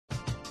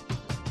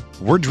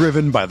We're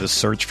driven by the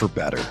search for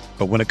better.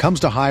 But when it comes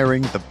to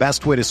hiring, the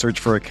best way to search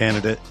for a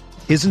candidate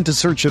isn't to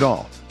search at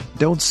all.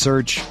 Don't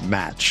search,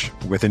 match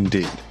with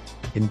Indeed.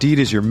 Indeed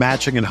is your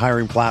matching and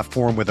hiring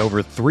platform with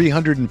over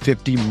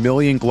 350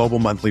 million global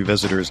monthly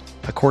visitors,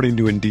 according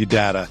to Indeed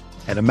data,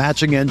 and a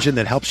matching engine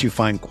that helps you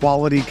find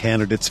quality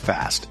candidates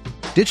fast.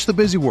 Ditch the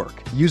busy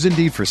work. Use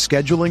Indeed for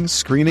scheduling,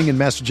 screening, and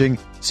messaging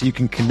so you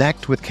can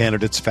connect with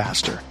candidates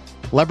faster.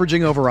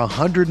 Leveraging over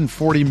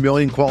 140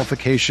 million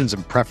qualifications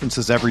and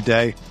preferences every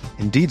day,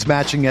 Indeed's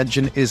matching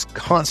engine is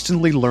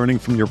constantly learning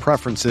from your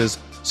preferences,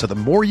 so the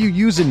more you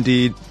use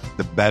Indeed,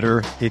 the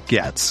better it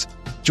gets.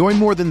 Join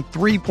more than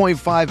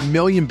 3.5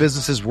 million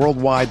businesses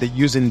worldwide that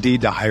use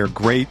Indeed to hire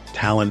great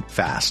talent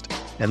fast.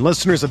 And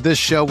listeners of this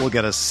show will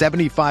get a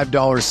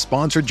 $75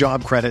 sponsored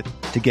job credit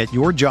to get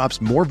your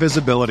jobs more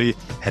visibility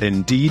at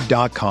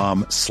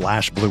Indeed.com/Blue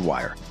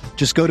Wire.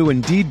 Just go to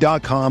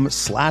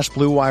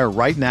Indeed.com/Blue Wire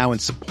right now and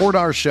support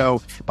our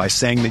show by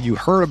saying that you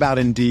heard about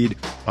Indeed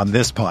on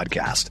this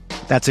podcast.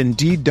 That's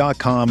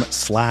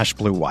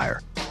Indeed.com/Blue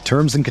Wire.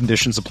 Terms and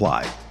conditions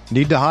apply.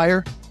 Need to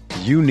hire?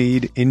 You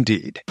need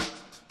Indeed.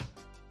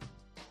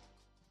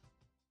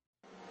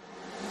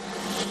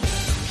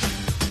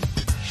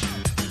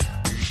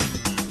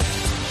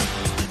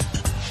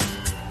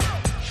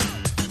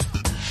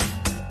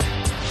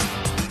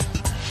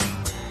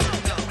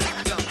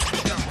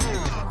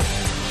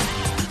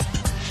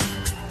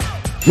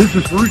 This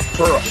is Bruce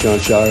Pearl. Sean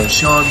Shire.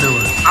 Sean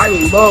Miller. I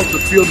love the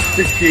Field of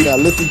 68. I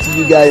listen to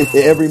you guys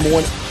every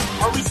morning.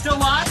 Are we still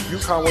live?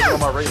 UConn wasn't on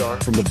my radar.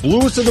 From the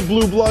bluest of the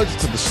blue bloods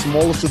to the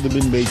smallest of the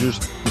mid-majors,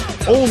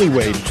 the only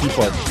way to keep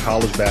up with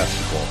college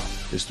basketball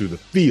is through the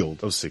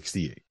Field of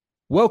 68.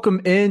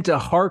 Welcome into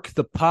Hark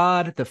the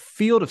Pod, the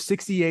Field of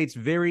 68's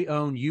very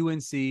own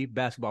UNC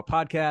basketball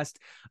podcast.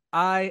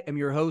 I am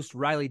your host,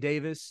 Riley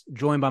Davis,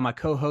 joined by my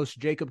co-host,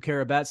 Jacob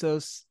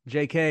Karabatsos.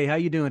 JK, how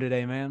you doing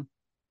today, man?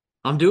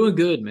 I'm doing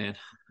good, man.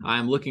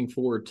 I'm looking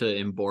forward to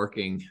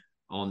embarking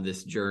on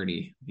this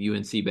journey of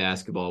UNC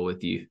basketball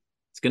with you.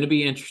 It's going to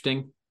be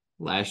interesting.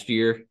 Last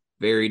year,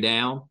 very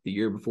down. The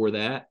year before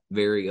that,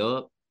 very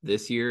up.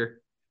 This year,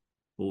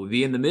 will we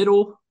be in the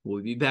middle? Will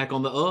we be back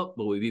on the up?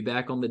 Will we be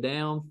back on the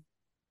down?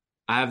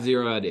 I have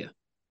zero idea.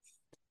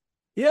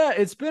 Yeah,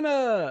 it's been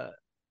a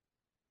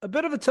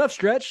bit of a tough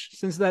stretch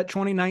since that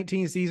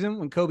 2019 season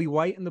when Kobe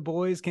White and the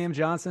boys, Cam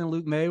Johnson and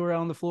Luke May, were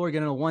on the floor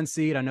getting a 1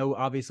 seed. I know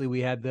obviously we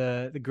had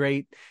the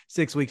great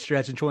 6-week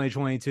stretch in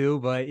 2022,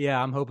 but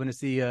yeah, I'm hoping to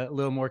see a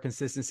little more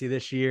consistency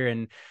this year.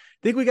 And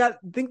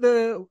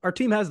our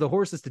team has the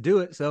horses to do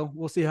it. So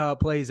we'll see how it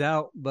plays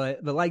out.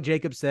 But like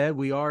Jacob said,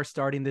 we are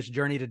starting this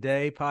journey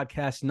today,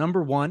 podcast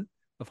number 1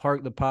 of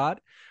Hark the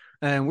Pod.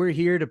 And we're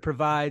here to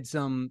provide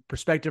some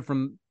perspective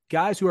from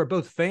guys who are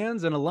both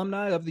fans and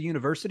alumni of the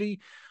university,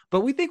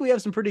 but we think we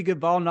have some pretty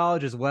good ball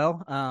knowledge as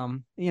well.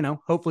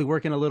 Hopefully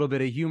working a little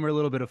bit of humor, a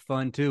little bit of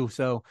fun too.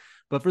 So,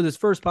 but for this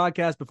first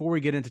podcast, before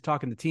we get into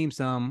talking the team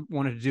some,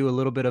 wanted to do a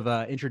little bit of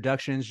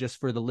introductions just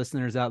for the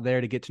listeners out there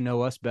to get to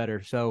know us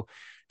better. So,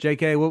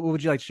 JK, what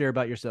would you like to share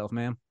about yourself,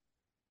 man?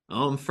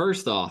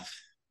 First off,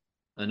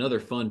 another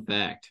fun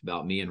fact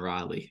about me and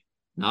Riley.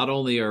 Not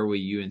only are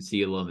we UNC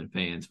alum and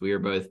fans, we are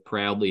both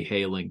proudly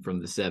hailing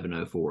from the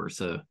 704.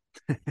 So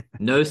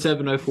no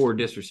 704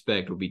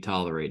 disrespect will be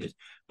tolerated.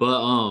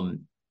 But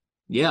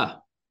yeah,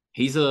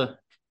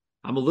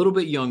 I'm a little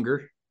bit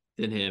younger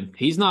than him.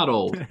 He's not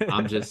old.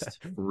 I'm just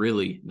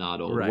really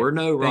not old. Right. We're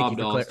no Rob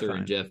Doster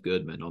and Jeff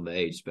Goodman on the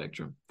age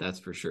spectrum. That's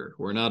for sure.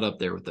 We're not up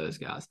there with those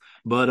guys.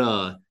 But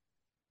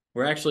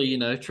we're actually,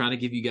 trying to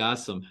give you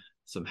guys some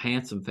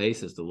handsome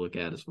faces to look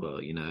at as well.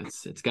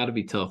 It's got to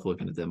be tough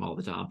looking at them all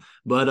the time.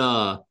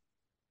 But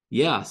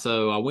yeah,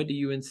 so I went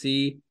to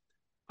UNC.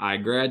 I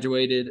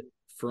graduated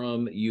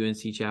from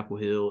UNC Chapel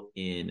Hill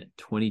in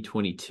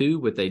 2022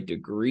 with a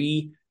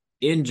degree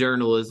in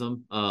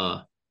journalism.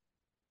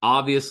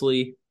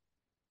 Obviously,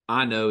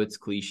 I know it's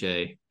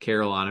cliche,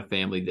 Carolina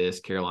family this,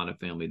 Carolina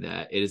family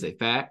that. It is a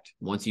fact.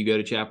 Once you go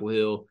to Chapel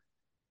Hill,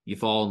 you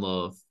fall in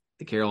love.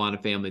 The Carolina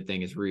family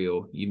thing is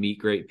real. You meet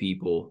great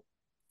people.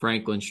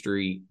 Franklin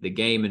Street, the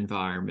game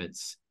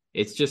environments.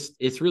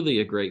 It's really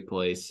a great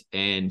place.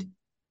 And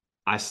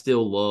I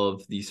still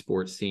love these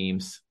sports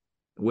teams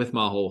with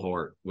my whole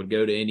heart. Would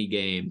go to any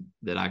game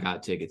that I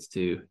got tickets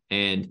to.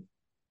 And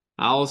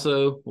I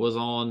also was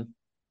on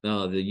the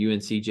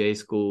UNCJ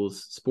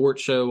Schools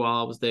sports show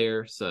while I was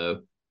there.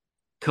 So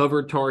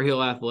covered Tar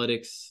Heel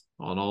athletics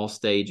on all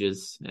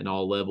stages and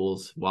all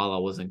levels while I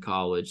was in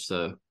college.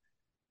 So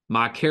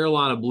my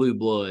Carolina blue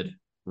blood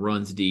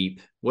runs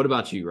deep. What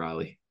about you,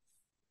 Riley?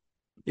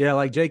 Yeah,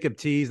 like Jacob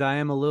teased, I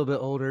am a little bit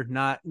older,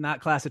 not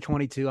class of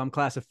 22. I'm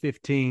class of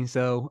 15.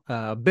 So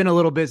been a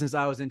little bit since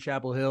I was in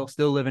Chapel Hill,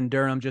 still live in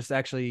Durham, just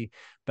actually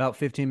about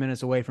 15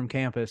 minutes away from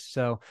campus.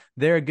 So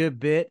they're a good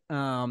bit.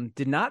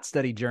 Did not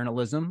study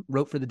journalism,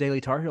 wrote for the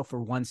Daily Tar Heel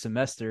for 1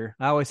 semester.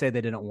 I always say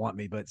they didn't want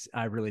me, but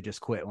I really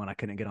just quit when I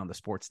couldn't get on the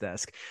sports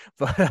desk.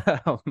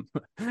 But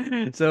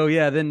so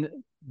yeah, then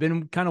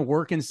been kind of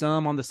working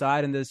some on the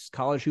side in this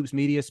college hoops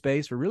media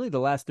space for really the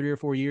last 3 or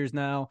 4 years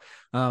now.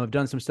 I've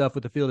done some stuff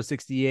with the Field of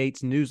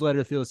 68's newsletter,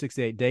 the Field of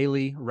 68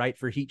 Daily, write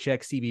for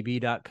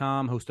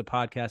heatcheckcbb.com, host a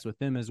podcast with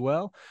them as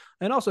well,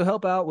 and also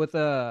help out with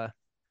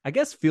I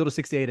guess Field of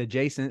 68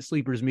 adjacent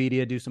Sleepers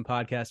Media, do some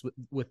podcasts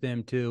with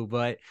them too.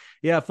 But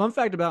yeah, fun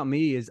fact about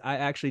me is I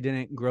actually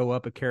didn't grow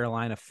up a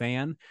Carolina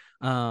fan.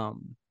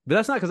 But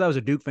that's not because I was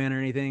a Duke fan or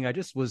anything. I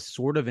just was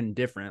sort of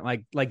indifferent.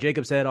 Like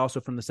Jacob said, also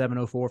from the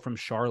 704 from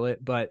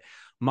Charlotte, but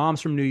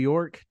mom's from New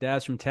York,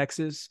 dad's from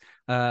Texas.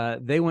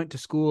 They went to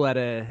school at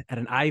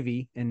an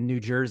Ivy in New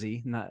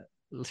Jersey. Not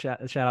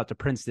shout out to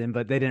Princeton,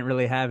 but they didn't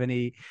really have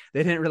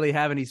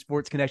any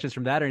sports connections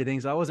from that or anything.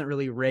 So I wasn't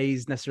really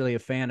raised necessarily a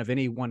fan of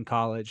any one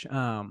college.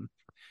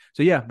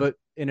 So yeah, but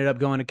ended up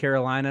going to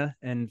Carolina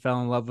and fell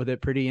in love with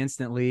it pretty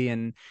instantly.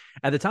 And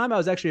at the time I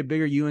was actually a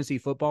bigger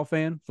UNC football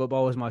fan.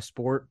 Football was my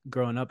sport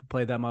growing up. I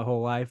played that my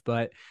whole life,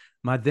 but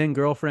my then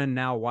girlfriend,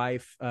 now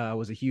wife,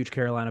 was a huge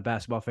Carolina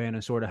basketball fan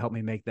and sort of helped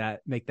me make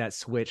that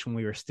switch when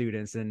we were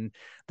students, and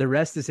the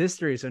rest is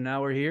history. So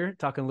now we're here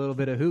talking a little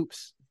bit of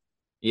hoops.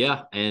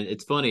 Yeah, and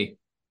it's funny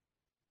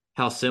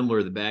how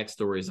similar the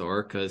backstories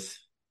are because,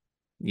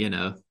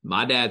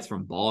 my dad's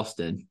from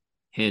Boston.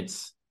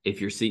 Hence, if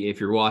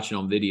you're watching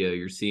on video,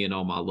 you're seeing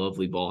all my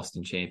lovely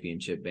Boston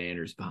championship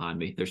banners behind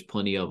me. There's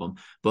plenty of them.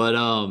 But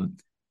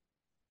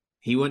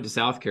he went to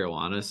South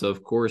Carolina, so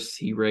of course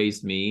he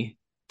raised me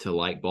to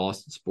like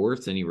Boston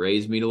sports, and he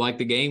raised me to like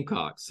the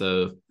Gamecocks.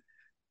 So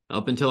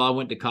up until I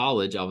went to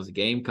college, I was a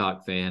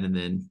Gamecock fan, and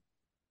then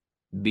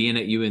being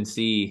at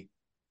UNC,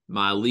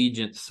 my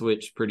allegiance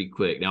switched pretty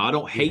quick. Now, I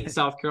don't hate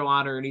South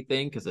Carolina or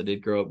anything because I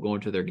did grow up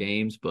going to their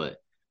games, but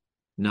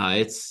no,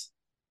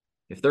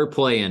 if they're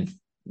playing,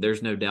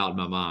 there's no doubt in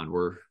my mind.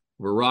 We're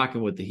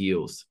rocking with the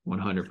heels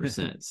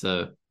 100%.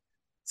 So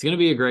it's going to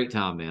be a great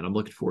time, man. I'm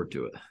looking forward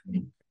to it.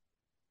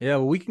 Yeah,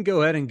 well, we can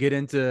go ahead and get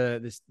into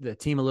the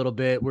team a little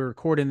bit. We're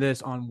recording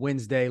this on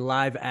Wednesday.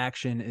 Live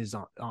action is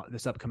on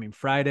this upcoming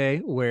Friday,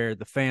 where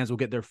the fans will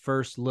get their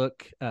first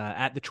look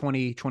at the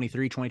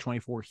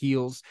 2023-2024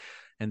 Heels,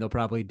 and they'll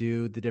probably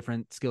do the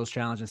different skills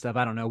challenge and stuff.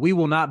 I don't know. We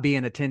will not be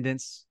in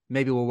attendance.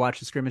 Maybe we'll watch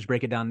the scrimmage,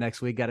 break it down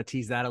next week. Got to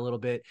tease that a little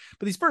bit.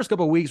 But these first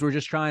couple of weeks, we're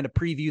just trying to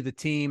preview the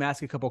team,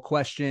 ask a couple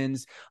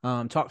questions,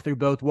 talk through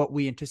both what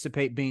we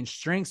anticipate being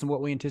strengths and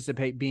what we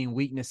anticipate being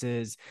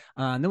weaknesses.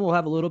 And then we'll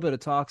have a little bit of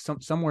talk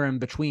somewhere in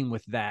between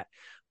with that.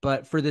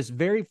 But for this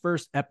very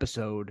first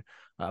episode,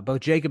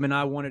 both Jacob and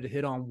I wanted to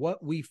hit on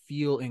what we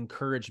feel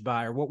encouraged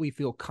by or what we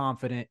feel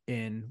confident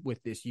in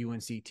with this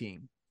UNC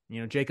team.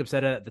 Jacob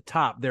said it at the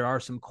top, there are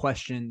some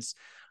questions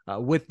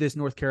with this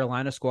North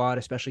Carolina squad,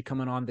 especially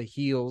coming on the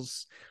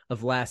heels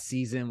of last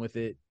season with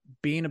it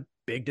being a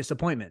big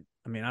disappointment.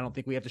 I mean, I don't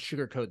think we have to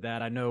sugarcoat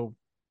that. I know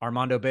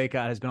Armando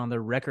Bacot has been on the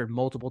record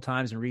multiple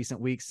times in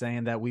recent weeks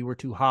saying that we were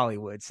too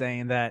Hollywood,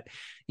 saying that,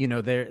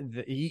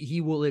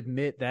 he will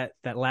admit that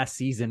last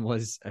season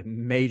was a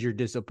major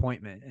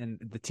disappointment,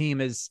 and the team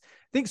is,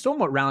 I think,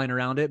 somewhat rallying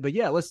around it. But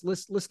yeah, let's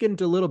get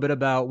into a little bit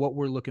about what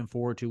we're looking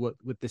forward to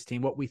with this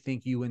team, what we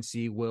think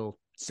UNC will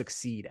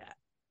succeed at.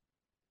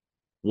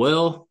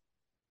 Well,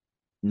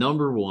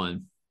 number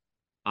one,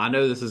 I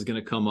know this is going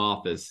to come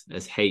off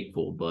as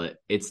hateful, but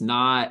it's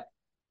not.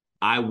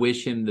 I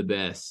wish him the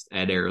best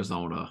at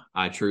Arizona.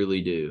 I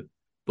truly do.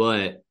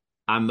 But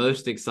I'm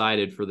most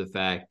excited for the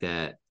fact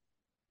that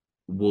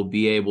we'll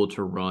be able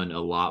to run a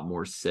lot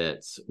more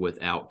sets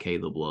without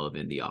Caleb Love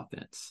in the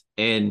offense.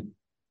 And,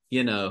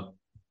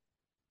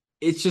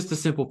 it's just a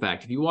simple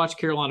fact. If you watch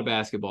Carolina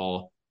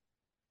basketball,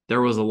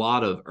 there was a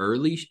lot of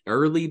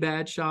early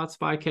bad shots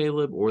by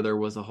Caleb, or there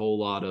was a whole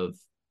lot of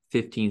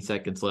 15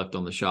 seconds left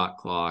on the shot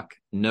clock.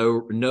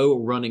 No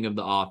running of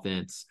the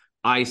offense.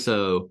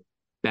 ISO,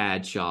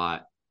 bad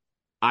shot.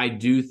 I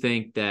do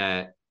think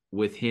that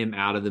with him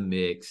out of the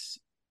mix,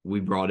 we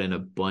brought in a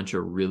bunch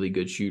of really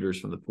good shooters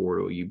from the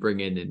portal. You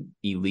bring in an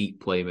elite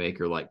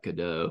playmaker like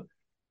Cadeau,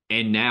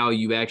 and now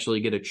you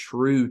actually get a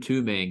true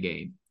two-man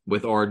game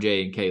with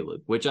RJ and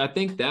Caleb, which I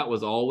think that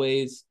was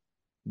always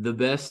the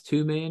best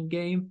two-man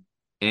game.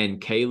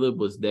 And Caleb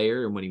was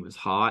there, and when he was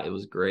hot, it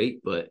was great,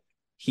 but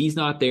he's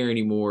not there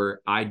anymore.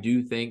 I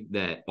do think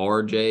that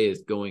RJ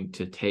is going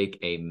to take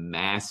a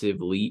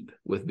massive leap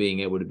with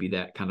being able to be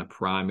that kind of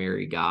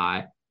primary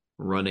guy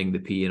running the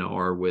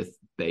PNR with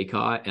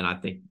Bacot, and I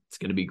think it's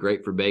going to be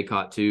great for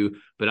Bacot too.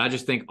 But I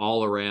just think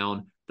all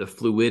around, the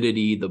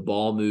fluidity, the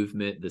ball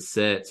movement, the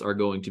sets are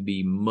going to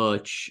be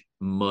much,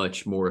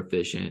 much more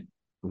efficient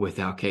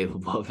without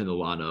Caleb Love in the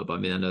lineup. I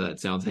mean, I know that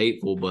sounds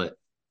hateful, but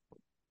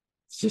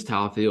it's just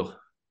how I feel.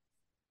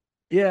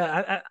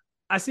 Yeah,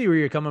 I see where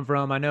you're coming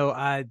from. I know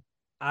I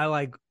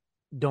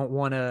don't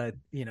want to,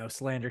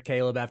 slander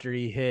Caleb after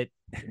he hit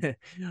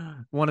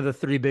one of the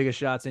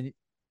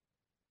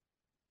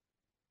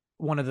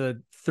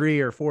 3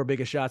 or 4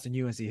 biggest shots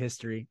in UNC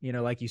history.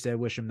 Like you said,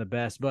 wish him the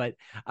best. But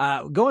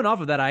going off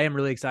of that, I am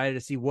really excited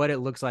to see what it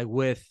looks like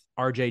with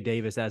RJ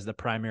Davis as the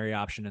primary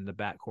option in the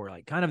backcourt,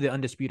 like kind of the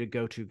undisputed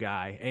go-to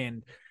guy.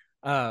 And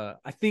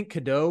I think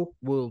Cadeau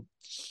will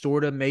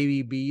sort of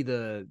maybe be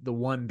the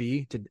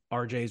 1B to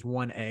RJ's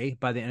 1A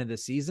by the end of the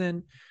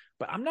season,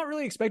 but I'm not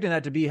really expecting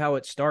that to be how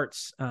it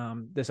starts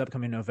this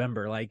upcoming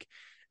November. Like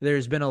there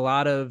was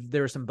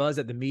some buzz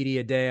at the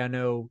media day. I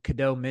know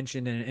Cadeau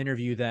mentioned in an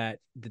interview that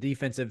the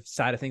defensive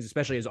side of things,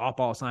 especially his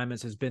off-ball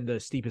assignments, has been the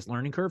steepest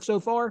learning curve so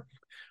far.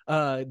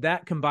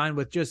 That combined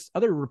with just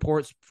other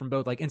reports from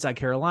both like Inside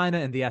Carolina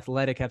and The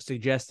Athletic have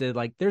suggested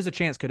like there's a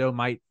chance Cadeau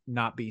might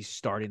not be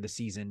starting the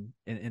season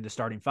in the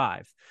starting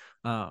five.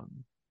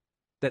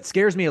 That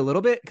scares me a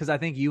little bit because I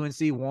think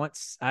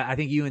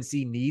UNC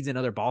needs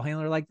another ball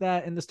handler like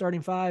that in the starting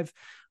five.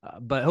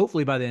 But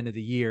hopefully by the end of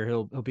the year,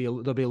 there'll be a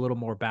little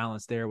more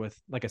balance there with,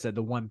 like I said,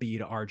 the 1B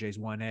to RJ's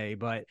 1A.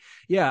 But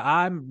yeah,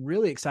 I'm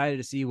really excited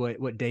to see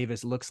what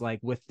Davis looks like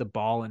with the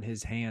ball in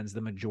his hands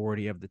the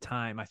majority of the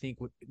time. I think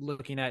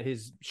looking at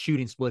his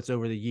shooting splits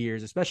over the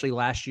years, especially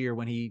last year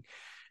when he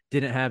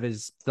didn't have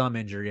his thumb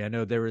injury, I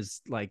know there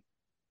was like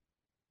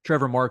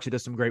Trevor Marks, who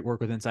does some great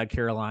work with Inside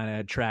Carolina,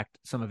 had tracked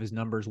some of his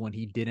numbers when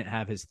he didn't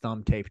have his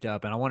thumb taped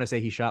up. And I want to say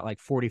he shot like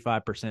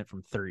 45%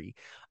 from three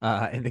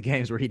in the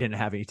games where he didn't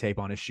have any tape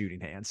on his shooting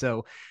hand.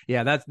 So,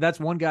 yeah, that's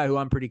one guy who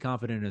I'm pretty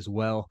confident in as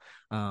well,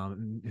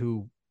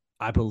 who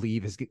I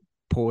believe is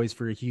poised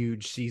for a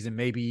huge season.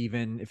 Maybe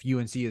even if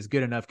UNC is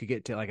good enough, could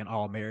get to like an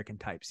All-American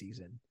type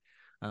season.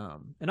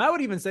 And I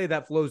would even say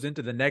that flows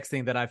into the next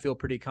thing that I feel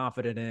pretty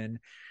confident in,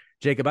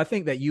 Jacob. I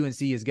think that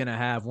UNC is going to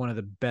have one of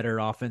the better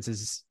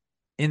offenses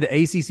in the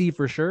ACC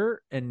for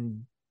sure,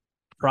 and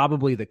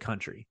probably the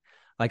country.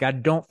 Like, I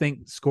don't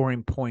think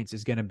scoring points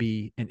is going to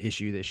be an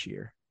issue this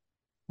year.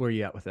 Where are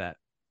you at with that?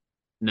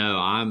 No,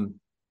 I'm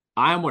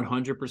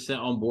 100%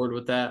 on board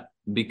with that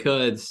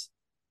because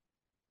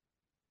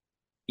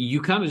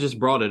you kind of just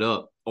brought it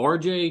up.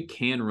 RJ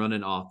can run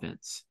an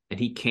offense and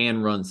he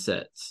can run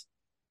sets,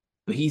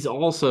 but he's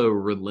also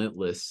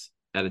relentless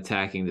at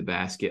attacking the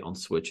basket on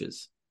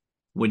switches.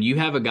 When you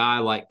have a guy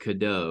like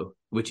Cadeau,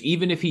 which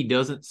even if he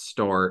doesn't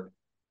start,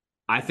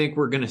 I think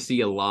we're going to see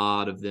a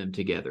lot of them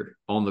together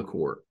on the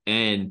court.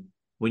 And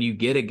when you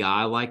get a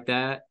guy like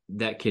that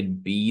can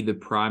be the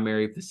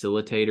primary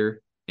facilitator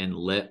and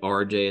let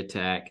RJ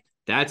attack,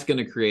 that's going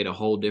to create a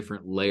whole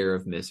different layer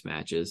of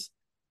mismatches.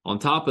 On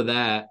top of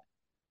that,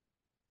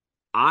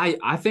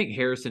 I think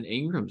Harrison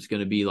Ingram's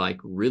going to be like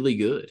really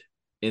good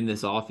in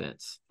this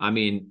offense. I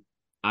mean,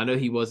 I know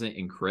he wasn't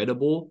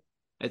incredible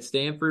at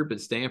Stanford,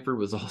 but Stanford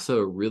was also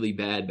a really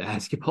bad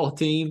basketball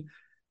team.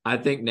 I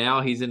think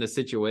now he's in a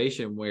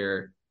situation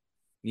where,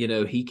 you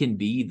know, he can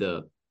be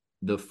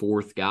the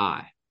fourth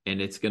guy and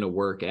it's going to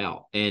work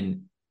out.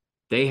 And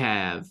they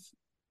have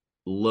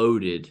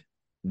loaded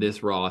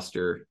this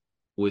roster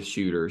with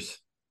shooters.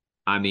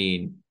 I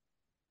mean,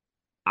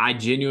 I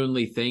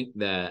genuinely think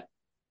that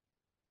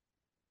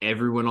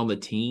everyone on the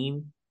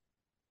team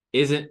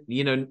isn't,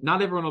 you know,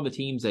 not everyone on the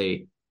team's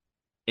an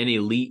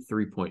elite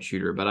 3-point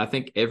shooter, but I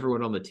think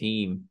everyone on the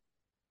team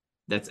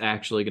that's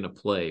actually going to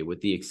play,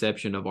 with the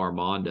exception of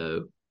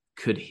Armando,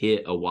 could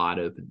hit a wide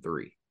open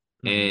three.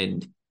 Mm-hmm.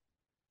 And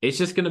it's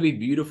just going to be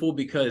beautiful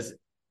because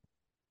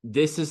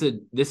this is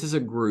a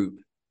group,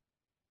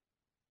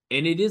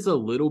 and it is a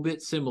little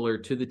bit similar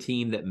to the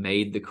team that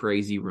made the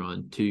crazy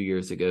run 2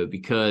 years ago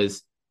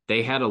because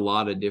they had a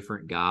lot of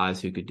different guys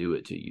who could do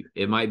it to you.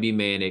 It might be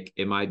Manic,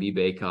 it might be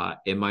Baycott,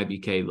 it might be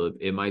Caleb,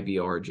 it might be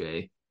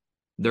RJ.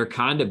 They're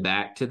kind of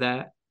back to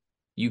that.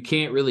 You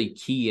can't really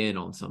key in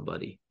on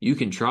somebody. You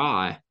can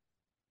try,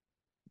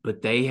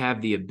 but they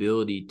have the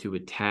ability to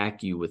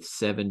attack you with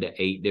 7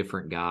 to 8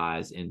 different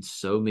guys in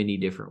so many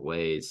different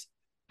ways.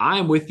 I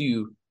am with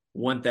you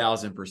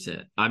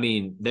 1,000%. I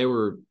mean,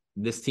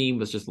 this team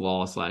was just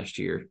lost last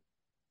year.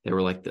 They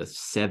were like the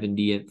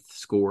 70th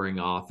scoring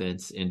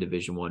offense in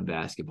Division I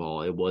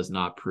basketball. It was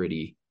not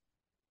pretty.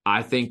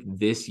 I think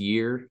this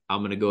year, I'm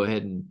going to go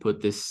ahead and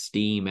put this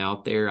steam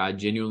out there. I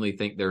genuinely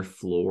think their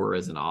floor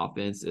as an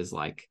offense is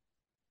like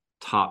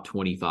top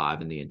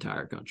 25 in the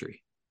entire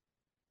country.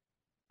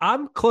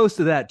 I'm close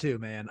to that too,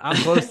 man. I'm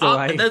close to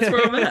like that's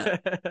where I'm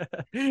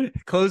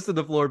at. Close to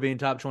the floor being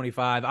top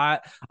 25.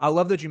 I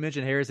love that you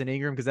mentioned Harrison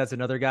Ingram because that's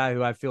another guy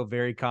who I feel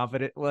very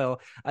confident. Well,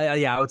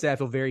 I would say I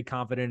feel very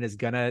confident is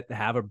gonna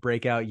have a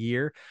breakout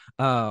year.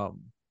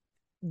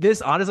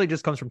 This honestly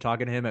just comes from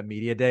talking to him at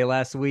Media Day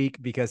last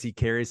week because he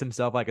carries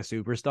himself like a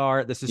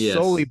superstar. This is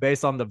solely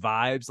based on the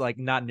vibes, like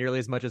not nearly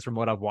as much as from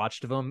what I've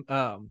watched of him.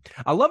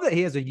 I love that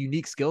he has a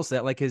unique skill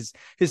set, like his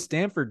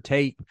Stanford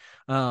tape.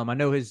 I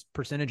know his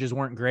percentages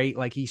weren't great.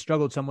 Like he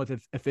struggled some with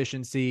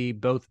efficiency,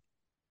 both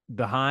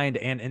behind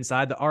and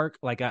inside the arc.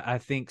 Like I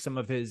think some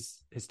of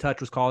his touch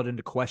was called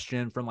into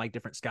question from like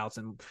different scouts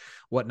and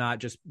whatnot,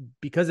 just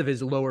because of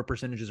his lower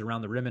percentages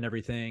around the rim and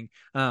everything.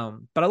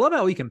 But I love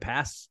how he can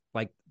pass.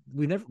 Like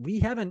we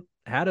haven't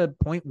had a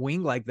point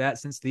wing like that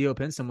since Theo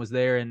Pinson was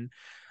there. And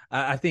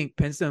I think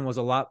Pinson was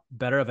a lot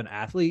better of an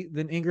athlete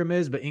than Ingram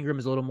is, but Ingram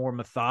is a little more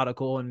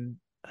methodical and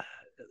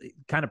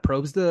kind of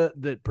probes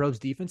the probes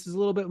defenses a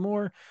little bit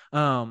more.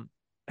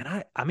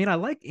 And I mean, I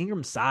like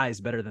Ingram's size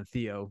better than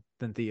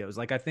Theo's.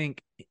 Like, I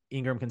think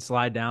Ingram can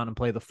slide down and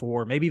play the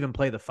 4, maybe even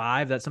play the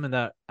 5. That's something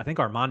that I think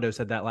Armando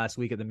said that last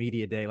week at the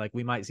media day. Like,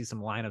 we might see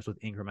some lineups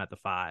with Ingram at the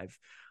 5,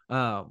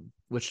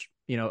 which,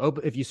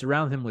 if you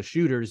surround him with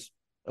shooters,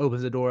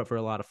 opens the door up for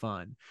a lot of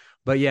fun.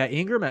 But yeah,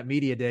 Ingram at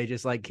media day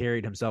just like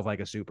carried himself like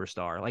a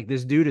superstar. Like,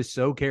 this dude is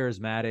so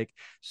charismatic,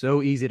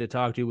 so easy to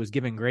talk to, was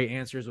giving great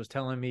answers, was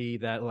telling me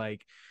that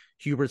like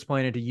Hubert's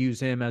planning to use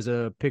him as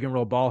a pick and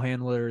roll ball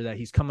handler, that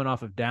he's coming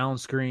off of down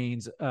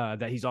screens,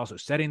 that he's also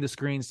setting the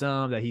screen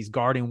some, that he's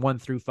guarding 1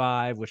 through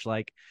 5, which,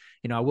 like,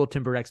 I will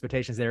temper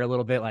expectations there a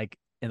little bit. Like,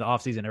 in the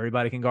offseason,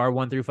 everybody can guard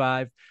 1 through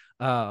 5.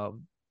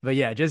 But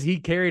yeah, just he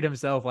carried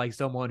himself like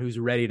someone who's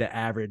ready to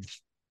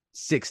average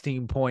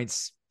 16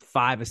 points,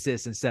 5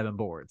 assists, and 7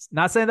 boards.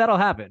 Not saying that'll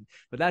happen,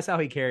 but that's how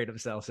he carried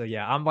himself. So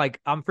yeah,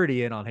 I'm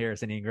pretty in on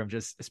Harrison Ingram,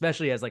 just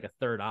especially as like a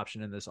third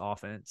option in this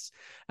offense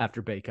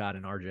after Baycott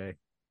and RJ.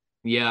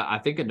 Yeah, I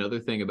think another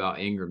thing about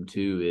Ingram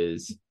too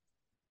is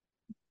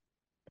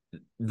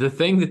the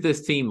thing that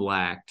this team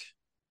lacked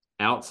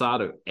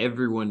outside of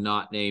everyone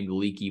not named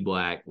Leaky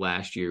Black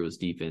last year was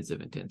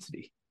defensive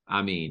intensity.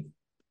 I mean,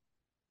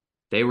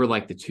 they were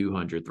like the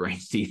 200th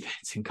ranked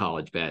defense in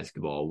college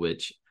basketball,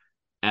 which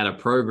at a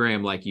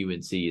program like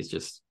UNC is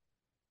just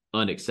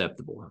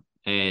unacceptable.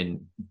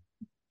 And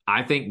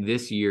I think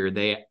this year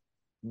they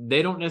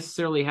don't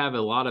necessarily have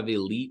a lot of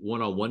elite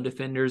one-on-one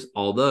defenders,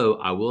 although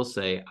I will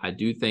say I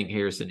do think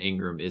Harrison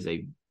Ingram is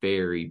a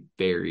very,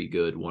 very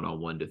good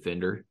one-on-one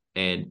defender.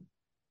 And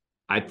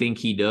I think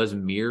he does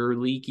mirror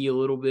Leaky a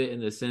little bit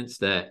in the sense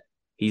that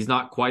he's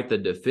not quite the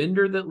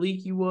defender that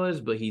Leaky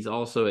was, but he's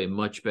also a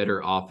much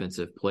better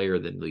offensive player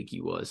than Leaky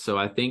was. So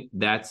I think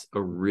that's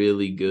a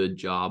really good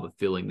job of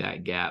filling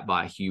that gap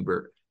by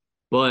Hubert.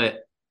 But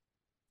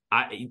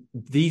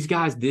these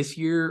guys this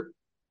year,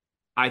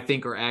 I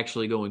think, are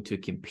actually going to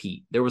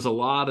compete. There was a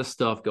lot of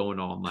stuff going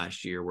on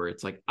last year where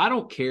it's like, I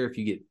don't care if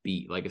you get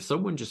beat. Like, if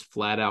someone just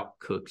flat out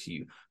cooks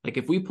you, like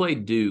if we play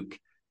Duke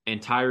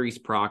and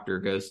Tyrese Proctor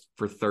goes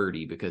for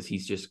 30 because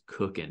he's just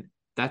cooking,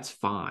 that's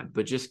fine,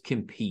 but just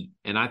compete.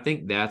 And I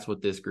think that's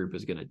what this group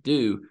is going to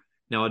do.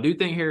 Now, I do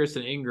think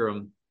Harrison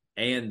Ingram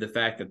and the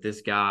fact that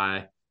this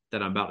guy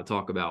that I'm about to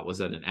talk about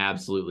was at an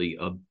absolutely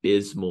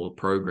abysmal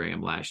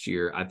program last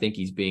year, I think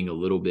he's being a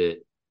little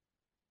bit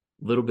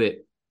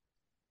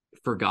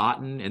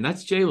forgotten, and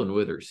that's Jalen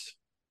Withers.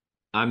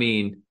 I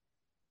mean,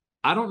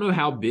 I don't know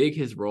how big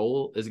his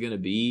role is going to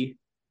be,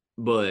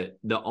 but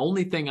the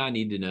only thing I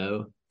need to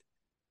know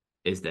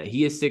is that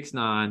he is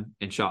 6'9"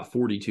 and shot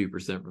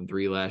 42% from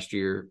 3 last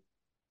year.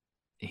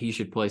 He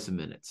should play some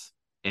minutes.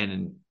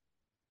 And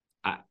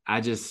I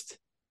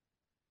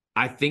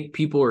think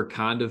people are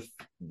kind of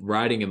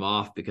writing him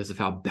off because of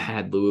how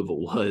bad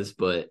Louisville was,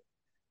 but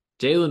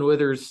Jalen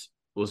Withers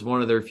was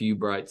one of their few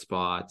bright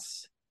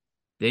spots.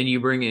 Then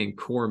you bring in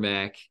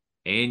Cormac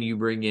and you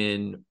bring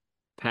in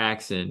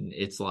Paxson.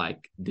 It's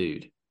like,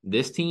 dude,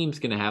 this team's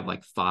going to have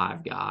like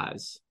 5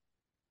 guys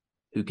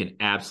who can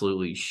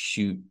absolutely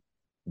shoot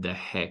the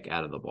heck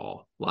out of the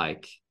ball,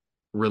 like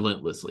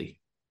relentlessly.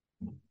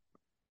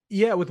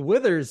 Yeah, with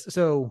Withers.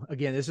 So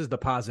again, this is the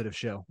positive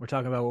show. We're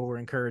talking about what we're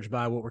encouraged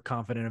by, what we're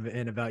confident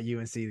in about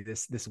UNC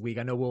this week.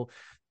 I know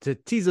to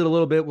tease it a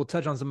little bit, we'll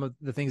touch on some of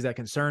the things that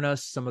concern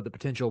us, some of the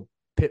potential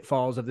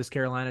pitfalls of this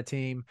Carolina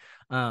team.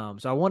 So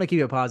I want to keep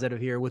it positive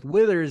here. With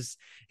Withers,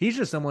 he's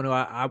just someone who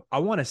I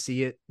want to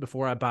see it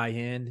before I buy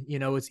in.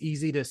 It's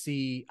easy to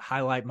see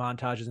highlight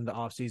montages in the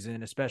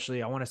offseason,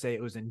 especially I want to say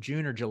it was in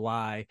June or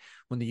July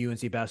when the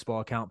UNC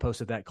basketball account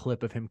posted that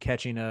clip of him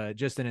catching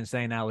just an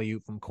insane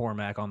alley-oop from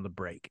Cormac on the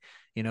break,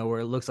 where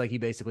it looks like he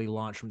basically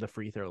launched from the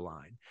free throw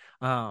line.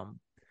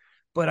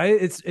 But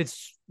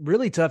it's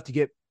really tough to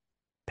get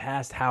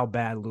past how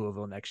bad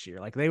Louisville next year.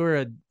 Like, they were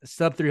a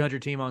sub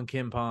 300 team on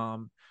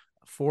KenPom,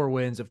 4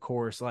 wins, of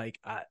course. Like,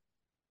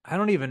 I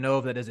don't even know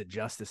if that is a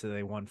justice that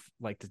they won,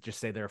 like, to just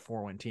say they're a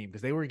 4-win team,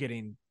 because they were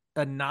getting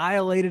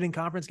annihilated in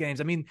conference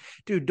games. I mean,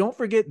 dude, don't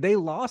forget they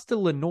lost to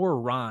Lenore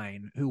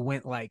Rhine, who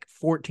went like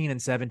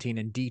 14-17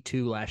 in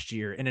D2 last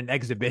year in an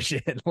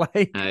exhibition.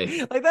 like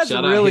that's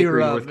really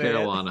rough, North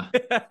Carolina.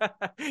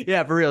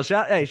 Yeah, for real.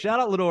 Shout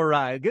out Lenore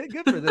Rhine. Good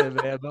for them,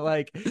 man. But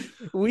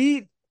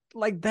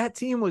like that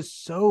team was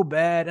so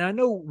bad. And I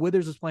know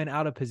Withers was playing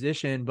out of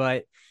position,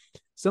 but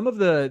some of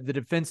the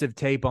defensive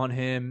tape on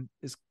him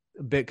is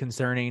a bit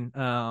concerning.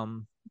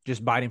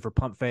 Just biting for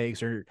pump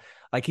fakes, or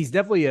like, he's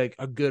definitely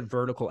a good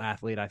vertical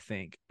athlete, I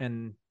think.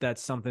 And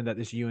that's something that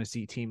this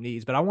UNC team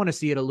needs. But I want to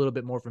see it a little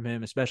bit more from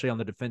him, especially on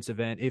the defensive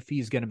end, if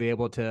he's going to be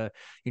able to,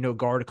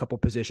 guard a couple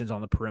positions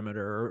on the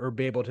perimeter, or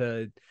be able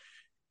to,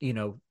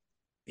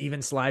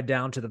 even slide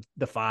down to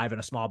the 5 in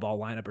a small ball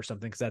lineup or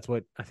something. Cause that's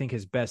what I think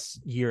his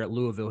best year at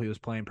Louisville, he was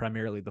playing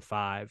primarily the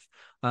 5.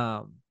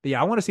 But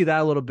yeah, I want to see that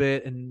a little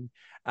bit. And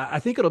I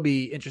think it'll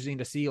be interesting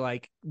to see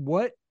like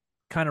what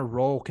kind of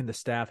role can the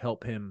staff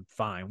help him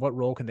find? What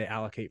role can they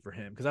allocate for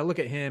him? Cause I look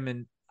at him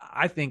and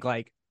I think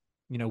like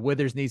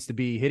Withers needs to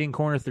be hitting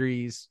corner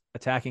threes,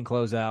 attacking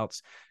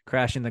closeouts,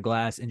 crashing the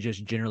glass, and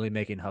just generally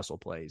making hustle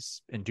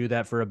plays, and do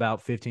that for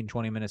about 15,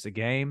 20 minutes a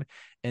game.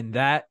 And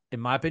that, in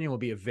my opinion, will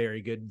be a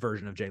very good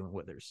version of Jalen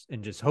Withers.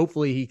 And just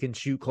hopefully he can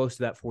shoot close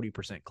to that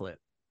 40% clip.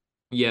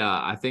 Yeah,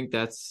 I think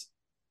that's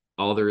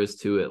all there is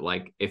to it.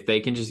 Like, if they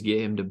can just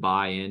get him to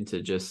buy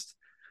into just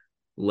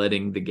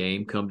letting the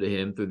game come to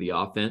him through the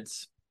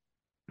offense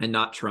and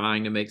not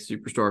trying to make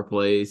superstar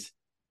plays,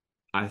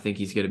 I think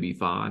he's going to be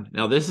fine.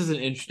 Now, this is an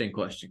interesting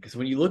question because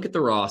when you look at the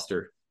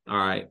roster, all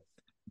right,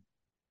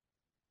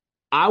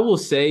 I will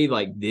say,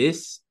 like,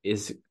 this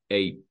is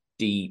a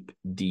deep,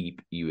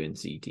 deep UNC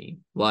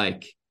team.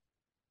 Like,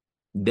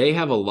 they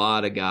have a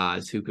lot of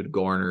guys who could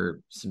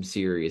garner some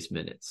serious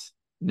minutes.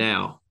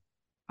 Now,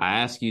 I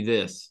ask you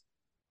this.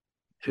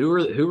 Who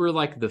are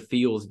like the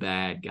feels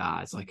bad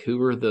guys? Like,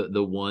 who are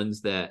the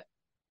ones that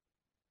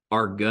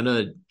are going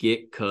to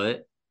get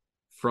cut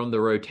from the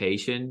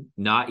rotation,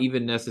 not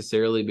even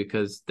necessarily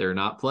because they're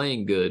not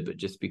playing good, but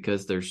just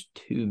because there's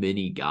too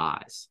many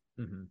guys.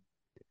 Mm-hmm.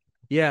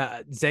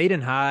 Yeah,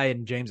 Zayden High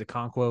and James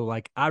Okonkwo,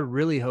 like, I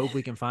really hope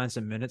we can find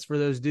some minutes for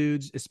those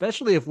dudes,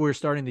 especially if we're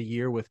starting the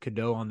year with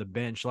Cadeau on the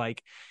bench.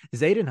 Like,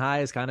 Zayden High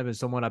has kind of been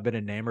someone I've been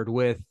enamored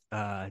with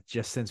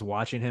just since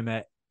watching him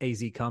at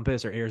AZ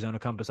Compass or Arizona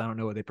Compass. I don't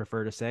know what they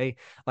prefer to say.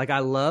 Like, I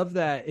love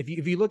that if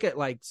you look at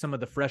like some of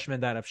the freshmen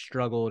that have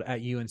struggled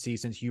at UNC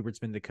since Hubert's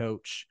been the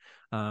coach,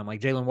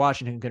 like Jalen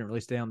Washington couldn't really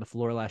stay on the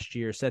floor last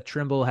year. Seth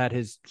Trimble had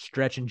his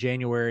stretch in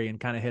January and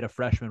kind of hit a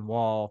freshman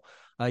wall.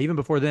 Even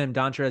before them,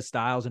 Dontrez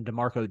Styles and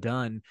DeMarco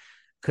Dunn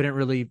couldn't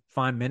really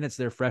find minutes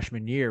their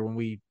freshman year when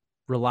we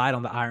relied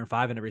on the Iron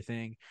Five and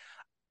everything.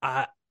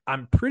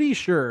 I'm pretty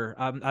sure,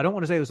 I don't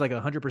want to say it was like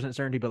 100%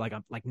 certainty, but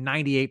like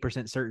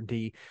 98%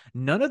 certainty,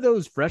 none of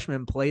those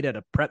freshmen played at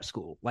a prep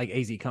school like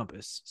AZ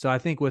Compass. So I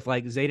think with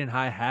like Zayden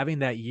High having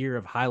that year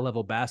of high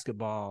level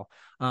basketball,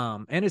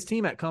 and his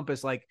team at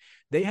Compass, like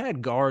they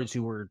had guards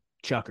who were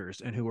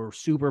chuckers and who were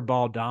super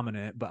ball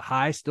dominant, but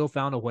High still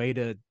found a way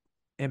to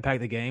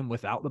impact the game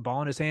without the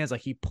ball in his hands.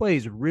 Like, he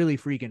plays really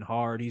freaking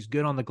hard. He's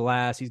good on the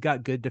glass. He's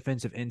got good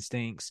defensive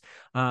instincts.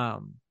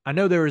 I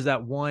know there was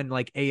that one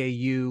like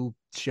AAU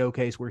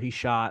showcase where he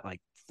shot like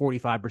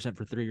 45%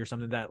 for three or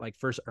something that like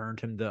first earned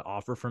him the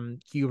offer from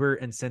Hubert.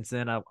 And since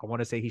then, I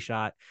want to say he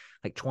shot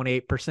like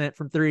 28%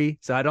 from three.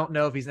 So I don't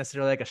know if he's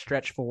necessarily like a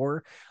stretch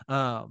four.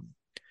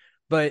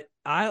 But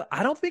I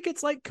don't think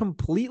it's like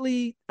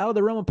completely out of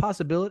the realm of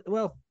possibility.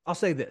 Well, I'll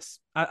say this.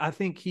 I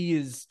think he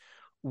is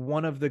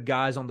one of the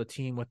guys on the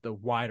team with the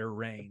wider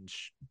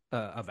range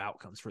of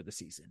outcomes for the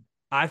season.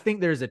 I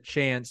think there's a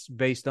chance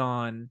based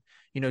on,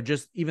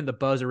 just even the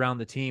buzz around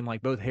the team,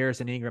 like both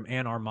Harrison Ingram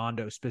and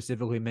Armando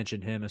specifically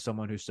mentioned him as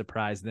someone who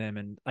surprised them.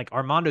 And like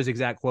Armando's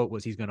exact quote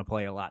was he's going to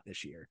play a lot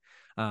this year.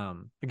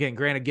 Again,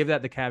 granted, give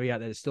that the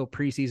caveat that it's still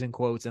preseason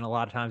quotes, and a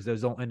lot of times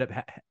those don't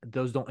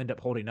end up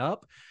holding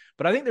up.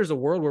 But I think there's a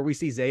world where we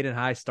see Zayden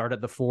High start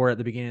at the 4 at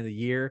the beginning of the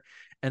year.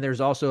 And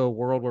there's also a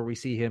world where we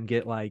see him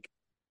get like,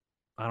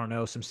 I don't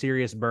know, some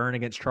serious burn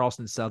against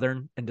Charleston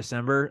Southern in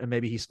December, and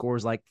maybe he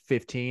scores like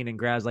 15 and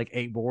grabs like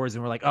 8 boards,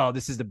 and we're like, oh,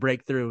 this is the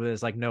breakthrough.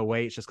 It's like, no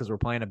way, it's just because we're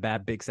playing a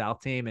bad Big South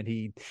team, and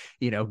he,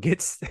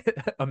 gets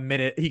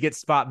he gets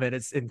spot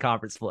minutes in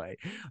conference play.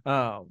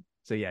 So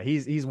yeah,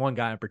 he's one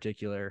guy in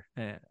particular,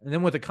 and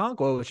then with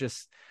Okonkwo, it's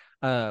just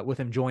with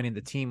him joining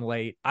the team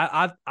late.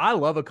 I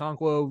love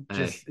Okonkwo,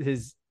 just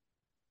his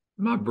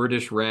my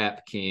British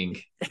rap king.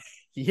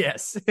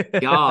 Yes.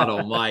 God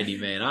almighty,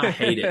 man. I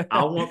hate it.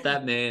 I want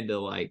that man to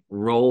like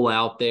roll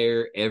out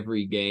there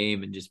every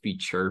game and just be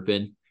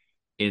chirping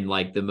in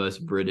like the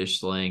most British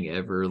slang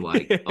ever.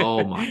 Like,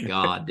 oh my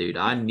God, dude.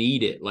 I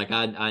need it. Like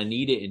I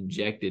need it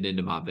injected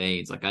into my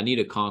veins. Like I need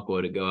a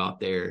Okonkwo to go out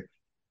there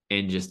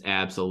and just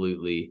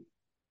absolutely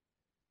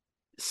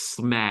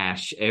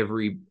smash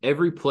every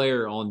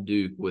player on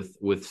Duke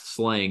with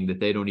slang that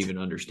they don't even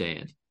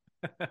understand.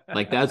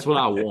 Like that's what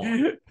I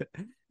want.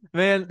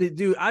 Man,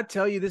 dude, I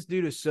tell you, this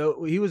dude is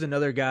he was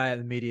another guy at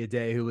the media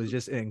day who was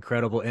just an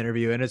incredible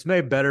interview, and it's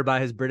made better by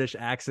his British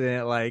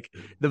accent. Like,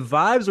 the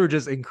vibes were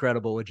just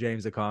incredible with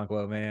James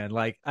Okonkwo, man.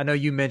 Like, I know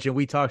you mentioned,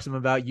 we talked to him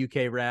about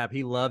UK rap.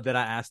 He loved that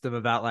I asked him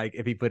about, like,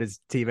 if he put his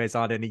teammates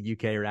on any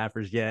UK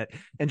rappers yet,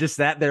 and just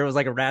sat there was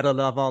like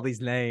rattled off all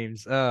these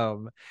names.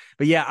 But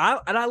yeah,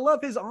 I love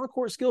his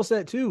on-court skill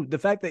set too. The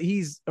fact that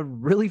he's a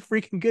really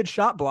freaking good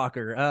shot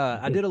blocker.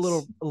 I did a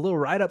little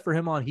write-up for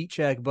him on Heat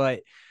Check,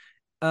 but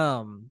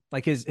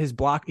like his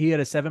block, he had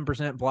a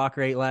 7% block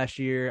rate last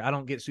year. I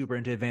don't get super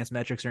into advanced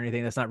metrics or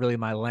anything. That's not really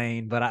my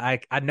lane, but I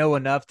know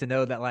enough to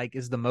know that like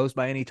is the most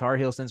by any Tar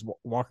Heel since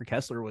Walker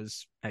Kessler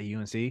was at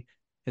UNC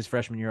his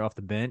freshman year off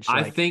the bench.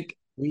 I think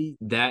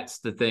that's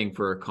the thing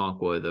for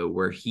Okonkwo though,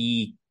 where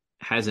he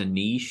has a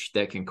niche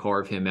that can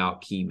carve him out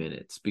key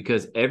minutes,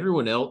 because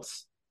everyone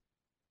else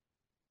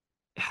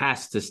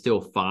has to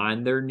still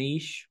find their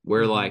niche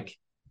where like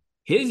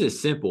his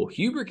is simple.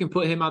 Hubert can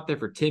put him out there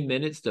for 10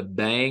 minutes to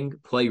bang,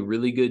 play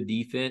really good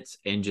defense,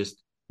 and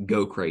just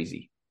go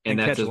crazy. And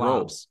that's his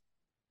role.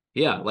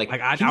 Yeah, like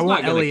I he's want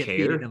not gonna Elliott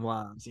feeding care. him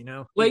lobs, you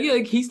know? Like, yeah,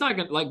 like he's not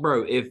gonna like,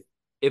 bro. If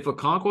a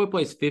Okonkwo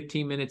plays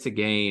 15 minutes a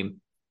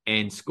game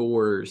and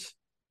scores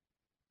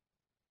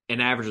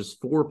and averages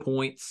 4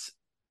 points,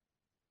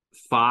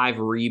 5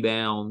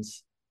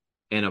 rebounds,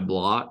 and a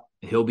block,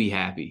 he'll be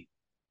happy.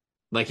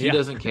 Like he Yeah.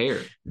 doesn't care.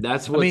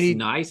 That's I mean, what's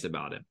nice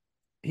about him.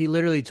 he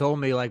literally told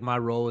me like my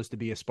role is to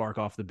be a spark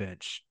off the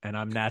bench, and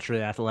I'm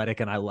naturally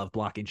athletic and I love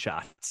blocking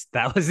shots.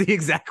 That was the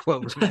exact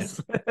quote from him.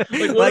 Like,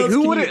 what Like else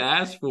who can would you it?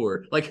 ask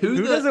for? Like,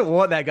 Who doesn't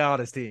want that guy on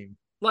his team?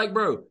 like,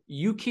 bro,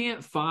 you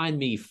can't find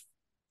me,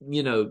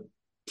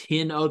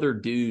 10 other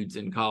dudes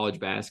in college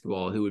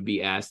basketball who would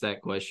be asked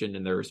that question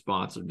and their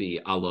response would be,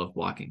 I love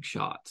blocking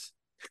shots.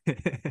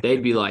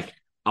 They'd be like,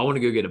 I want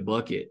to go get a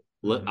bucket.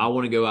 I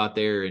want to go out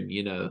there and,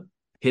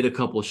 hit a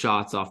couple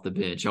shots off the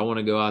bench. I want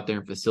to go out there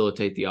and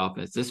facilitate the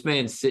offense. This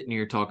man's sitting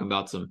here talking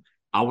about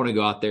I want to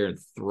go out there and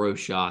throw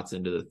shots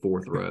into the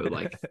fourth row.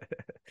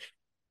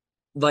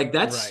 Like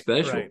that's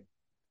special. Right.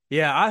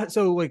 Yeah,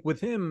 so like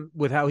with him,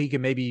 with how he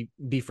can maybe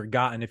be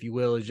forgotten, if you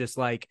will, is just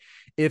like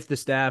if the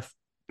staff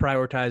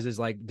prioritizes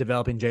like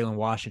developing Jalen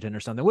Washington or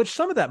something, which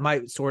some of that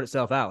might sort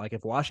itself out. Like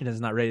if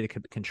Washington's not ready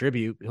to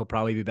contribute, he'll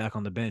probably be back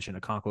on the bench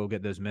and Okonkwo will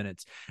get those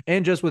minutes.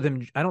 And just with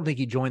him, I don't think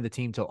he joined the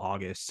team till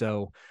August,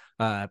 so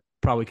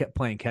probably kept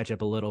playing catch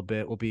up a little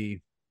bit. Will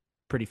be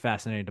pretty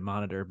fascinating to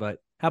monitor. But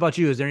how about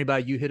you? Is there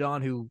anybody you hit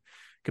on who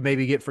could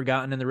maybe get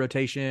forgotten in the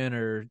rotation,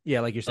 or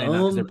like you're saying, not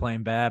because they're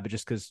playing bad, but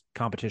just because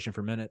competition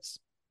for minutes?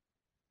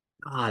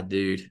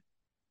 Dude.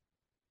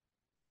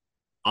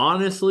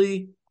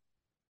 Honestly,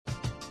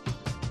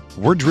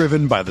 We're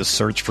driven by the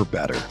search for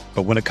better.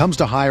 But when it comes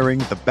to hiring,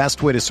 the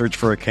best way to search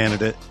for a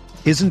candidate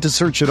isn't to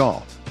search at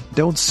all.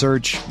 Don't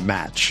search,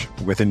 match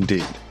with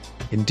Indeed.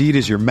 Indeed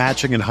is your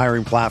matching and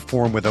hiring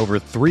platform with over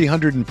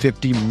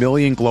 350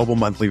 million global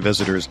monthly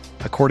visitors,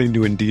 according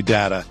to Indeed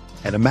data,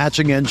 and a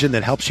matching engine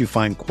that helps you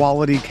find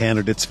quality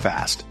candidates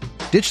fast.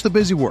 Ditch the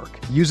busy work.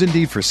 Use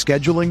Indeed for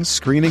scheduling,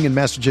 screening, and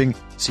messaging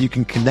so you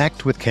can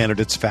connect with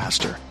candidates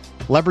faster.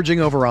 Leveraging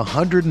over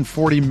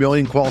 140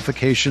 million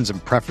qualifications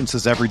and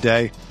preferences every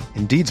day,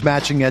 Indeed's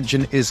matching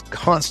engine is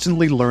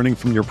constantly learning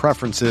from your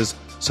preferences,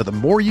 so the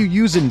more you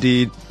use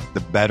Indeed, the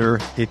better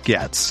it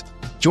gets.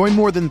 Join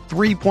more than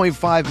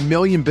 3.5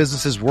 million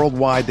businesses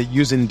worldwide that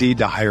use Indeed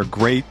to hire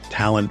great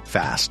talent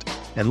fast.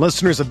 And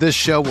listeners of this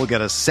show will get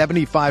a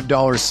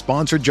 $75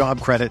 sponsored job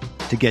credit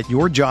to get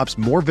your jobs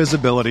more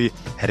visibility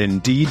at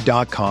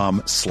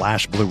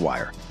Indeed.com/Blue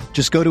Wire.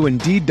 Just go to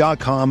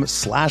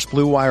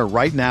Indeed.com/Blue Wire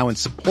right now and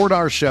support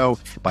our show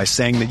by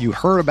saying that you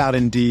heard about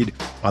Indeed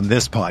on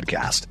this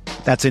podcast.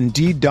 That's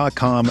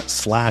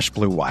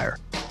Indeed.com/Blue Wire.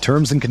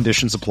 Terms and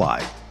conditions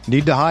apply.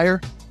 Need to hire?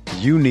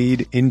 You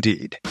need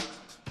Indeed.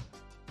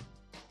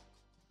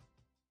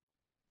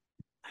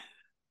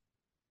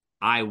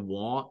 I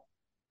want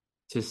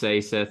to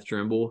say Seth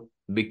Trimble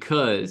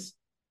because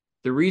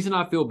the reason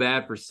I feel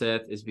bad for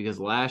Seth is because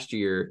last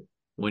year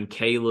when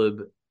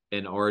Caleb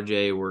and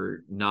RJ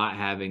were not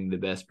having the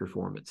best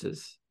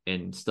performances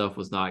and stuff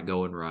was not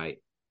going right,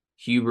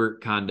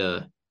 Hubert kind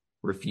of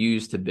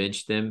refused to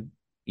bench them.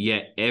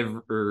 Yet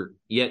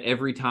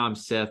every time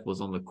Seth was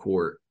on the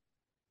court,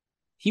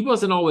 he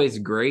wasn't always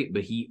great,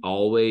 but he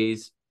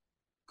always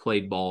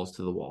played balls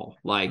to the wall.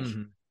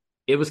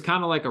 It was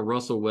kind of like a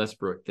Russell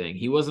Westbrook thing.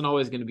 He wasn't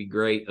always going to be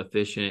great,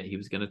 efficient. He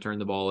was going to turn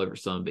the ball over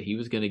some, but he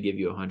was going to give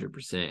you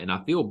 100%. And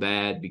I feel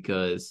bad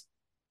because,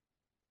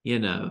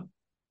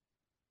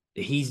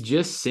 he's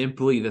just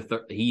simply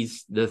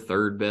he's the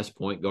third best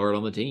point guard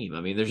on the team. I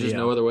mean, there's just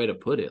no other way to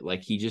put it.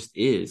 Like, he just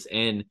is.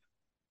 And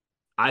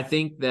I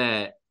think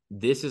that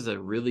this is a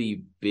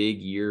really big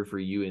year for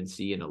UNC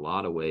in a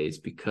lot of ways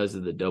because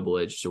of the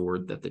double-edged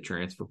sword that the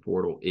transfer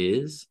portal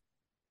is.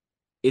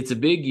 It's a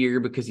big year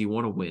because you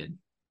want to win.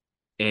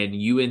 And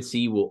UNC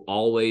will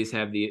always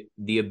have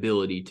the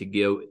ability to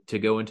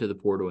go into the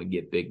portal and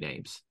get big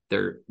names.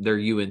 They're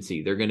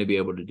UNC. They're going to be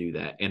able to do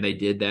that. And they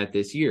did that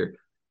this year.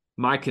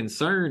 My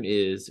concern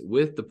is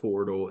with the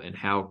portal and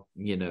how,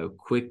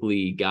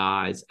 quickly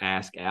guys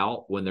ask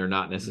out when they're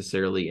not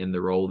necessarily in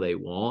the role they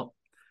want.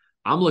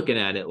 I'm looking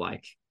at it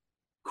like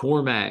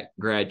Cormac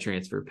grad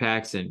transfer,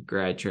 Paxson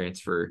grad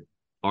transfer,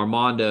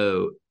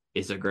 Armando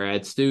is a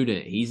grad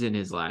student. He's in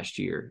his last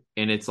year.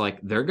 And it's like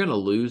they're going to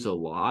lose a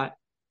lot.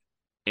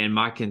 And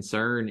my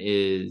concern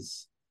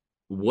is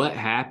what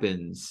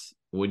happens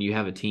when you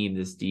have a team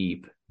this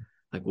deep?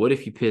 Like, what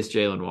if you piss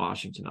Jalen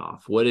Washington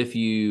off? What if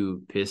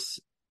you piss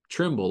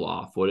Trimble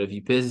off? What if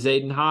you piss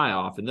Zayden High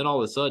off? And then all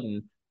of a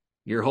sudden,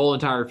 your whole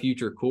entire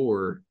future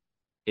core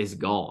is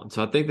gone.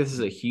 So I think this is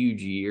a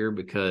huge year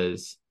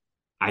because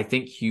I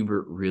think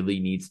Hubert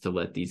really needs to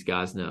let these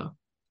guys know.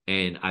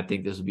 And I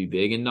think this will be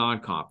big in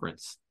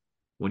non-conference.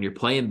 When you're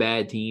playing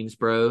bad teams,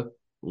 bro,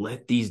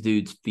 let these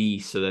dudes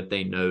feast so that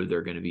they know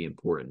they're going to be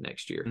important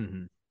next year.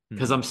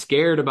 Because I'm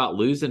scared about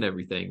losing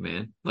everything,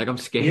 man. Like, I'm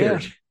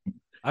scared. Yeah.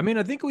 I mean,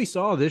 I think we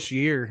saw this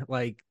year,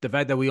 like the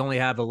fact that we only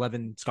have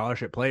 11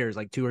 scholarship players,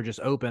 like 2 are just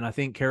open. I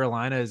think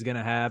Carolina is going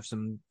to have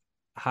some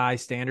high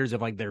standards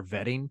of like their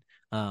vetting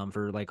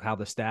for like how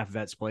the staff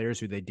vets players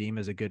who they deem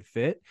as a good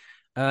fit.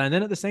 And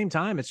then at the same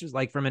time, it's just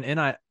like from an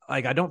NI,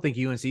 like I don't think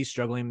UNC is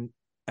struggling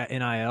at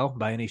NIL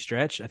by any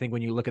stretch. I think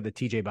when you look at the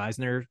TJ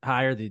Beisner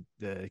hire,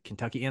 the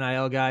Kentucky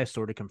NIL guy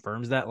sort of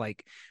confirms that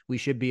like we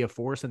should be a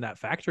force in that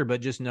factor.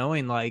 But just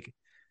knowing like,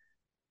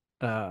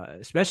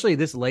 especially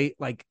this late,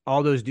 like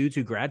all those dudes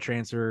who grad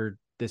transferred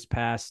this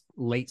past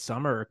late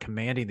summer are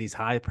commanding these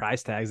high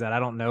price tags that I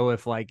don't know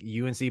if like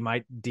UNC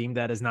might deem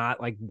that as not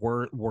like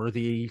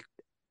worthy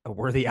a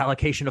worthy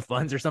allocation of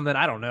funds or something.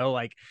 I don't know.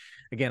 Like,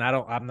 again,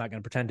 I'm not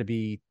going to pretend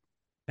to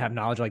have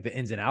knowledge like the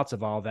ins and outs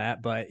of all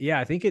that, but yeah,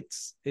 I think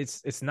it's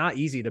not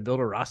easy to build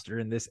a roster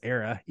in this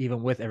era,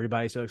 even with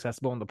everybody so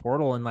accessible in the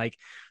portal. And like,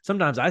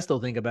 sometimes I still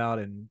think about,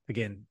 and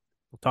again,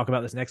 we'll talk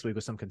about this next week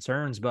with some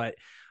concerns, but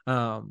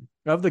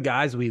of the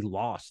guys we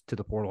lost to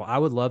the portal, I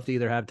would love to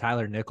either have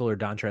Tyler Nickel or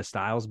Dontrez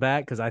Styles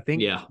back, because I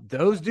think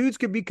those dudes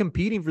could be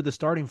competing for the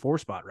starting 4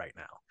 spot right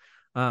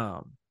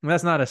now.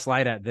 That's not a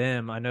slight at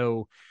them. I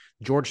know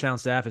Georgetown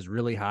staff is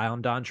really high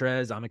on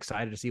Dontrez. I'm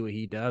excited to see what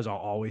he does. I'll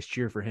always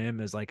cheer for him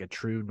as like a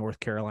true North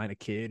Carolina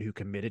kid who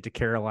committed to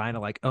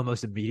Carolina like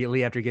almost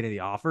immediately after getting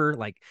the offer.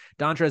 Like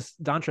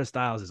Dontrez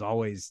Styles is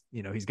always,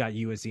 he's got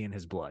UNC in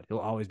his blood. He'll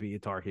always be a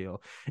Tar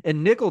Heel.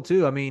 And Nickel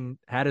too, I mean,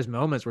 had his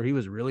moments where he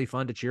was really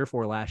fun to cheer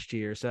for last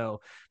year.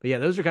 So, but yeah,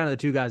 those are kind of the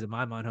two guys in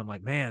my mind. I'm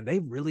like, man, they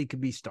really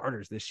could be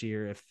starters this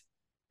year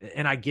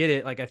and I get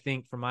it. Like, I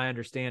think from my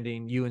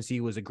understanding,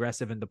 UNC was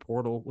aggressive in the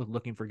portal with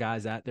looking for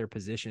guys at their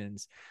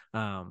positions.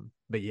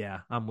 But yeah,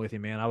 I'm with you,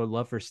 man. I would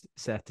love for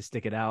Seth to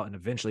stick it out and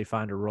eventually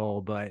find a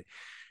role, but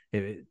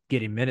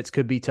getting minutes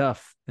could be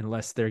tough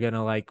unless they're going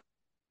to like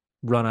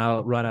run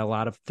a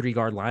lot of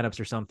 3-guard lineups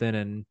or something.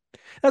 And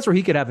that's where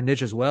he could have a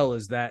niche as well,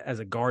 as that as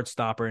a guard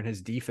stopper in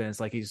his defense.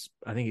 Like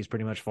I think he's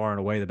pretty much far and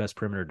away the best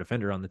perimeter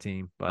defender on the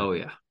team. But oh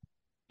yeah.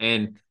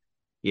 And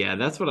yeah,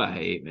 that's what I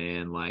hate,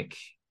 man. Like,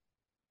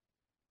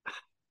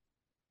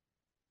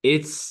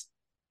 it's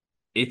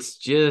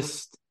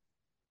just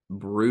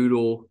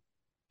brutal.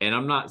 And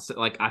I'm not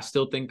like, I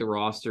still think the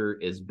roster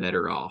is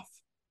better off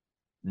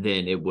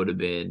than it would have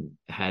been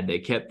had they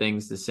kept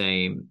things the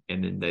same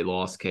and then they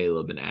lost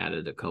Caleb and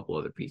added a couple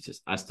other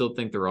pieces. I still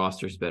think the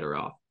roster is better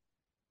off,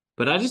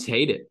 but I just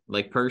hate it.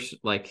 Like,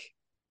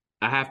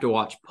 I have to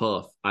watch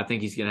Puff. I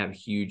think he's going to have a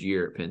huge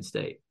year at Penn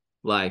State.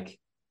 Like,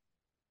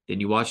 then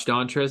you watch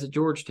Dontrez at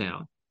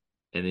Georgetown,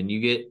 and then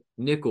you get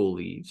Nickel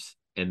leaves,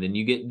 and then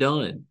you get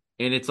Dunn.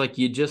 And it's like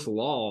you just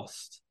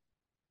lost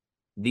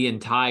the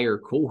entire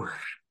core.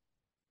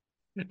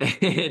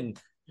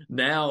 And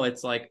now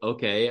it's like,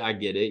 okay, I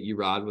get it. You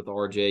ride with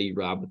RJ, you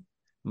ride with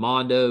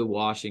Mondo,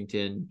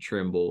 Washington,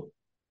 Trimble.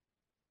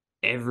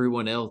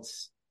 Everyone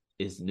else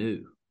is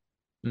new.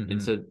 Mm-hmm.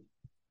 And so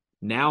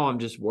now I'm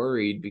just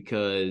worried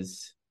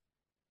because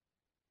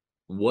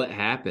what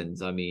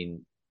happens? I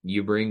mean,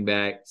 you bring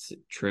back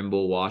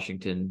Trimble,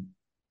 Washington,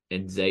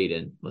 and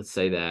Zayden. Let's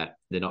say that.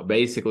 Then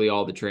basically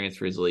all the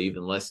transfers leave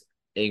unless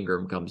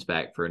Ingram comes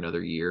back for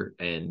another year,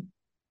 and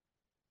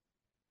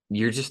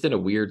you're just in a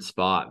weird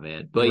spot,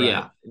 man. But right.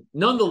 Yeah,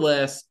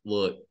 nonetheless,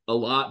 look, a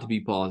lot to be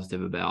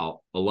positive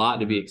about, a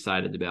lot to be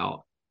excited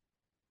about.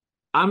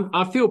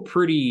 I feel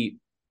pretty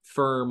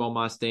firm on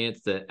my stance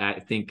that I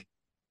think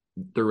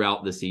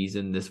throughout the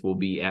season, this will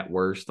be at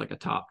worst like a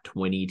top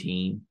 20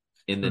 team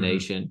in the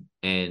nation.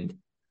 And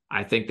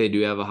I think they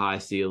do have a high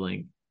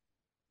ceiling.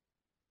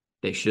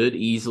 They should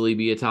easily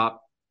be a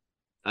top,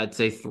 I'd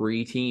say,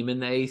 3 team in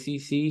the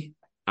ACC.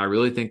 I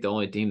really think the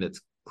only team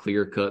that's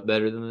clear cut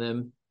better than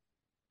them,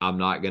 I'm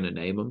not going to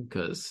name them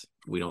because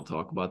we don't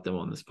talk about them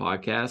on this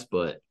podcast.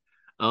 But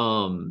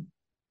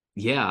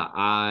yeah,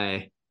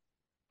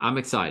 I'm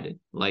excited.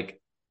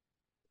 Like,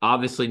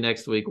 obviously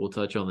next week we'll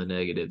touch on the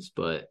negatives,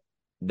 but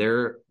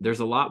there's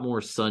a lot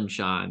more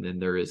sunshine than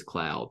there is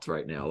clouds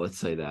right now. Let's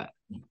say that.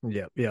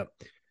 Yep.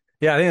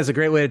 Yeah, I think it's a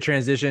great way to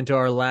transition to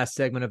our last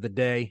segment of the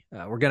day.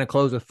 We're going to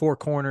close with 4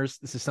 corners.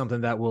 This is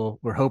something that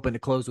we're hoping to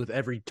close with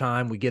every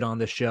time we get on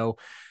this show.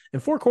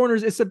 And 4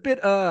 corners, it's a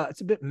bit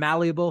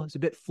malleable. It's a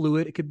bit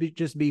fluid. It could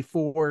just be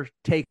 4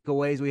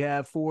 takeaways. We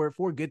have 4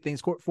 good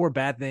things, 4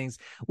 bad things.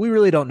 We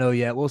really don't know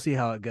yet. We'll see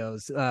how it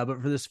goes.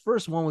 But for this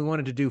first one, we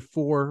wanted to do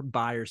 4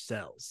 buy or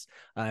sells.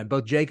 And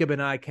both Jacob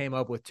and I came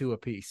up with 2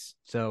 apiece.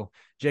 So,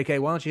 JK,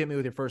 why don't you hit me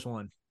with your first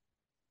one?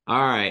 All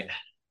right.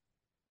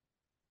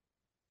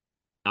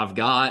 I've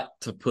got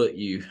to put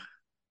you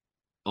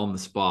on the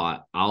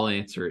spot. I'll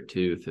answer it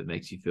too if it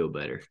makes you feel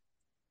better.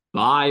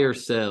 Buy or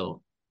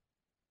sell?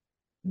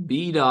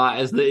 B-Dot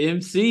as the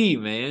MC,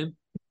 man.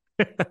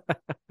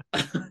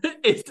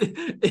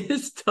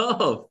 It's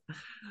tough.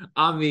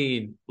 I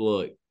mean,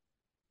 look,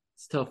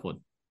 it's a tough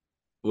one.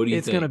 What do you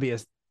think?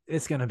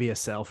 It's gonna be a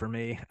sell for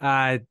me.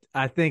 I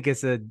think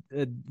it's a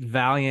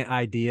valiant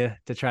idea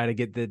to try to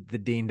get the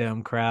Dean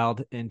Dome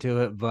crowd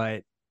into it,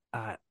 but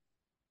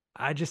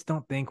I just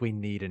don't think we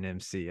need an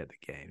MC at the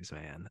games,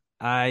 man.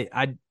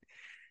 I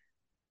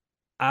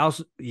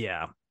also,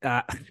 yeah.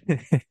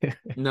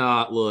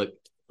 No, look,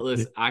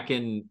 listen, I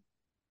can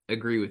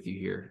agree with you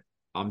here.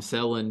 I'm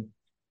selling.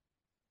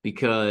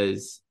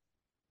 because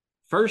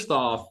first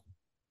off,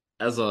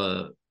 as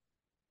a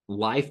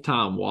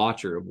lifetime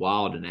watcher of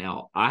Wild and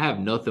Out, I have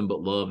nothing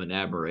but love and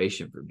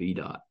admiration for B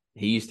Dot.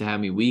 He used to have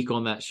me weak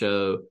on that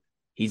show.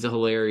 He's a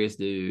hilarious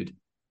dude,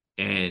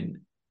 and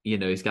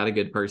he's got a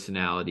good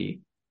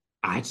personality.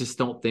 I just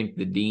don't think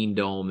the Dean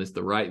Dome is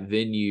the right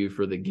venue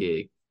for the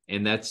gig,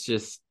 and that's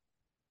just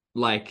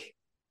like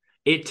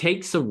it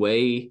takes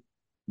away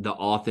the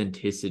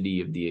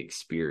authenticity of the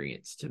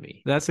experience to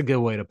me. That's a good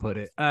way to put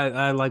it.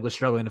 I was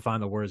struggling to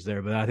find the words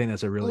there, but I think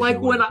that's a really like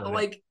good way when to I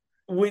put it.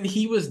 when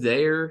he was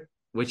there,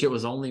 which it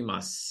was only my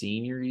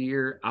senior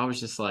year, I was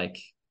just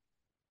like,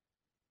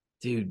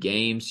 dude,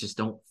 games just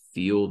don't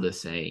feel the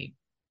same.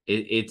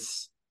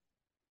 It's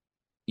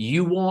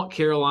you want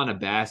Carolina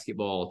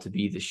basketball to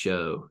be the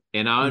show,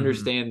 and I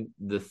understand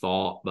the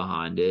thought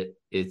behind it.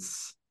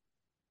 It's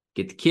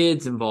get the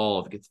kids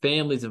involved, get the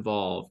families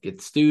involved, get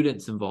the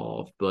students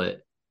involved,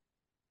 but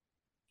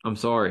I'm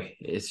sorry,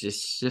 it's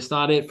just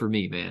not it for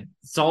me, man.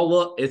 It's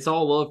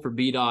all love for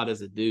B Dot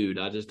as a dude.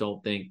 I just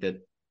don't think that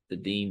the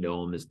Dean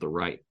Dome is the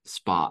right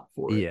spot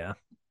for it. Yeah.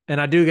 And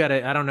I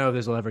don't know if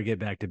this will ever get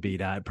back to B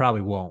Dot. It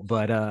probably won't.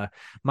 But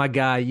my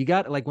guy, you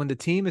got when the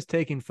team is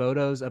taking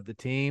photos of the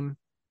team,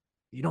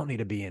 you don't need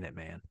to be in it,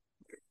 man.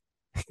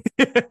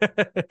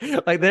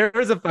 There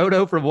was a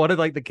photo from one of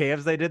the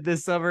camps they did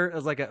this summer. It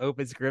was an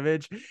open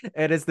scrimmage,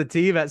 and it's the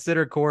team at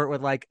center court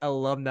with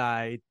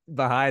alumni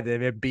behind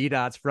them, and B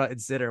Dot's front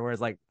and center. Where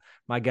it's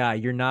my guy,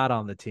 you're not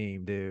on the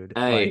team, dude.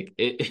 Hey,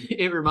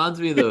 it reminds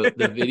me of the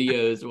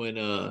videos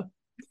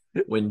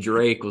when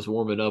Drake was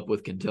warming up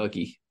with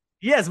Kentucky.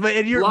 Yes, but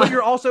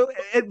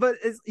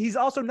he's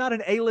also not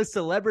an A-list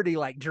celebrity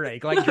like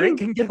Drake. Drake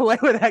can get away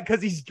with that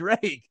because he's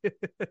Drake.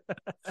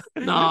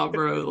 Nah,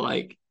 bro.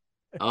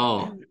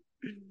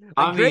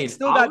 Drake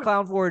still got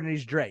clown for it, and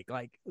he's Drake.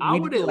 I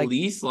would at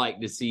least like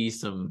to see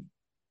some,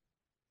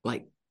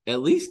 at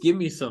least give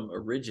me some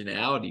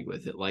originality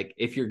with it.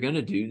 If you're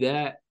gonna do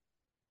that,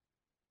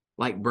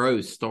 bro,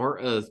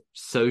 start a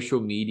social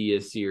media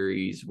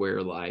series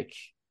where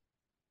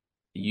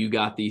you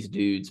got these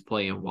dudes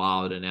playing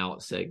Wild and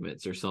Out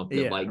segments or something.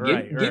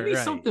 Yeah, give me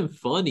something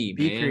funny,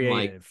 Be man.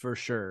 Creative, for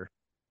sure.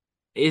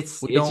 It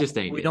just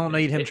ain't. We don't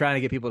need him trying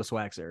to get people to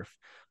swag surf.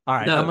 All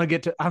right, no. I'm gonna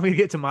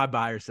get to my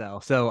buy or sell.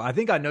 So I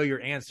think I know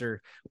your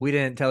answer. We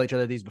didn't tell each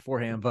other these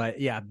beforehand, but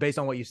yeah, based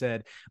on what you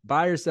said,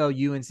 buy or sell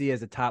UNC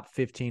as a top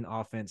 15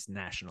 offense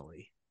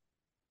nationally.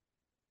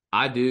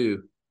 I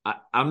do.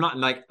 I'm not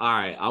all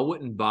right. I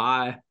wouldn't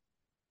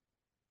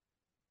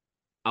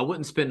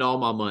spend all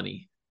my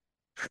money,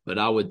 but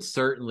I would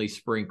certainly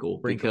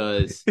sprinkle.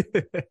 Because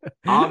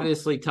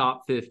obviously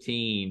top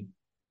 15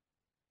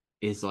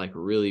 is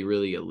really,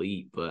 really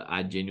elite, but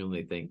I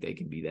genuinely think they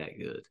can be that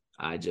good.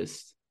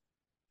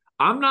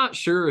 I'm not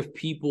sure if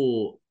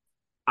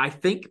I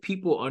think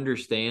people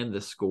understand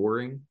the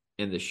scoring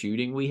and the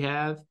shooting we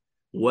have.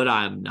 What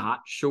I'm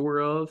not sure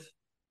of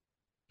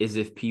is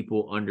if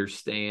people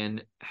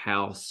understand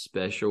how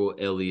special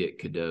Elliot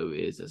Cadeau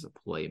is as a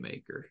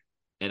playmaker.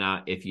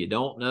 And if you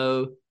don't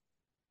know,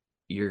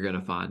 you're going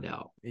to find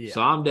out. Yeah.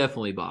 So I'm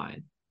definitely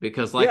buying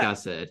because I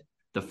said,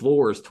 the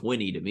floor is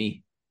 20 to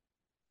me.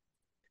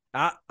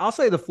 I'll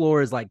say the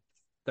floor is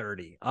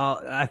 30.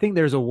 I think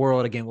there's a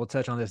world, again, we'll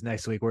touch on this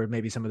next week, where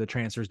maybe some of the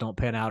transfers don't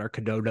pan out or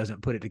Cadeau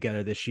doesn't put it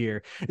together this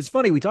year. It's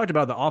funny, we talked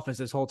about the offense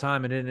this whole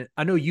time, and then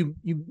I know you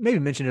maybe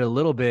mentioned it a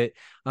little bit,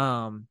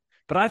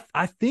 but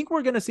I think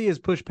we're going to see his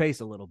push pace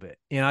a little bit.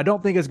 I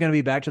don't think it's going to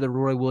be back to the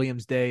Roy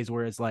Williams days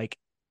where it's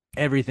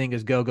everything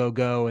is go, go,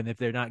 go, and if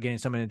they're not getting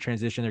someone in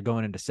transition, they're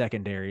going into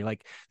secondary.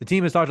 The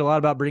team has talked a lot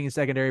about bringing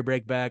secondary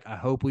break back. I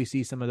hope we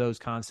see some of those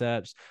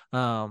concepts.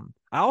 I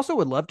also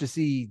would love to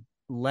see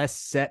less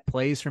set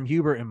plays from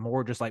Hubert and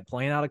more just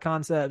playing out of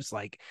concepts,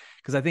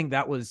 because I think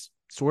that was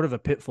sort of a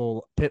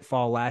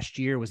pitfall last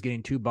year, was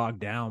getting too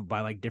bogged down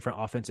by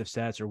different offensive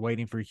sets or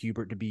waiting for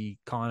Hubert to be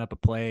calling up a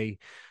play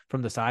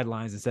from the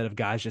sidelines instead of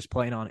guys just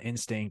playing on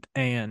instinct.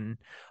 And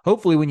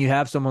hopefully when you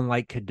have someone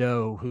like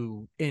Cadeau,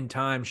 who in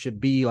time should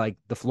be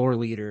the floor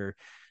leader,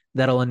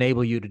 that'll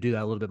enable you to do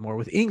that a little bit more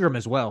with Ingram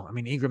as well. I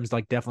mean, Ingram's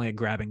definitely a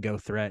grab and go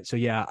threat. So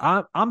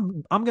yeah,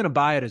 I'm going to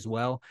buy it as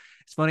well.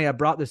 It's funny, I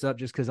brought this up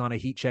just because on a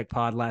Heat Check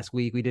pod last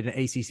week, we did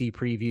an ACC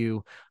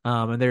preview,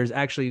 and there's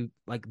actually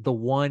the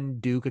one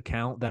Duke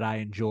account that I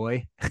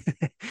enjoy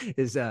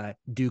is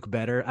Duke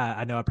Better.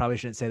 I know I probably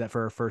shouldn't say that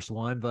for our first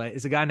one, but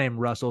it's a guy named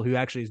Russell who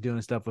actually is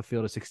doing stuff with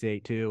Field of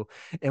 68 too.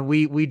 And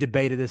we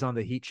debated this on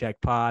the Heat Check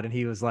pod, and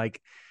he was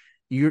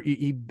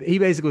he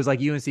basically was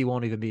UNC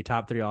won't even be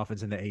top 3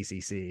 offense in the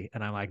ACC.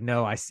 And I'm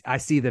no, I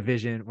see the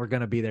vision. We're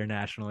going to be there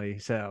nationally.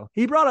 So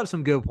he brought up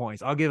some good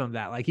points. I'll give him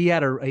that. He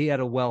had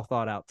a well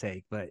thought out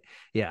take, but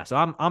yeah, so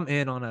I'm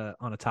in on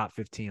a top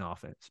 15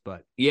 offense,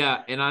 but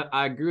yeah. And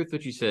I agree with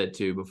what you said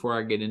too. Before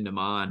I get into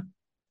mine,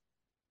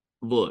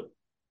 look,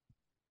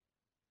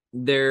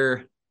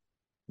 there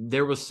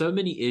was so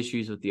many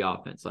issues with the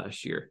offense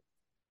last year,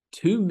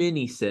 too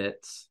many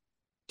sets,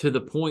 to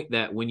the point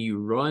that when you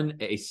run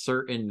a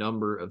certain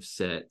number of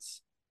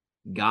sets,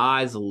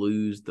 guys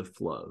lose the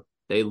flow.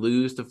 they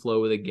lose the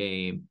flow of the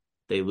game,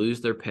 they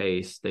lose their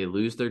pace, they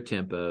lose their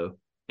tempo,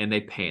 and they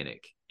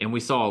panic. And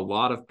we saw a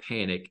lot of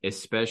panic,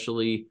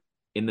 especially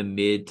in the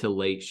mid to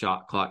late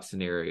shot clock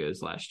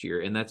scenarios last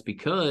year. And that's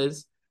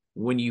because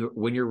when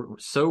you're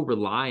so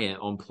reliant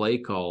on play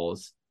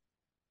calls,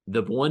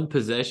 the one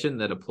possession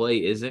that a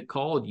play isn't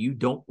called, you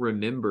don't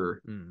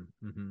remember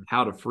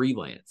how to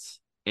freelance.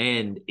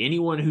 And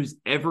anyone who's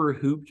ever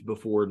hooped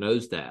before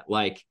knows that.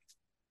 Like,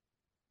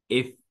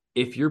 if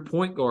your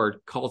point guard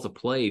calls a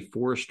play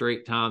 4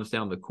 straight times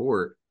down the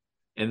court,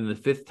 and the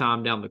 5th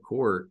time down the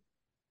court,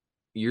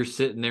 you're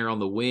sitting there on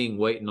the wing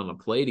waiting on a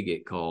play to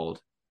get called,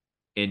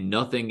 and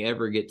nothing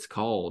ever gets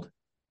called,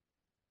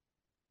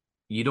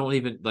 you don't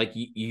even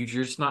you're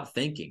just not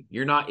thinking.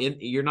 You're not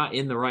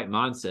in the right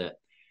mindset.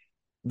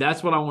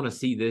 That's what I want to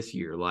see this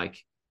year. Like,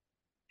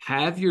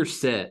 have your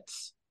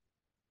sets,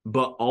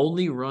 but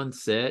only run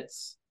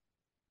sets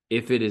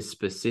if it is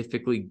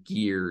specifically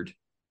geared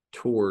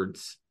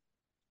towards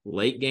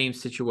late game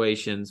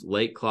situations,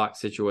 late clock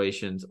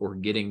situations, or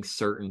getting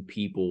certain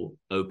people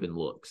open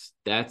looks.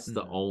 That's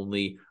the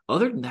only.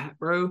 Other than that,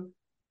 bro,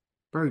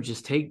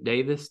 just take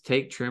Davis,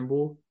 take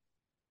Trimble,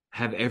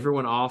 have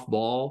everyone off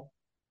ball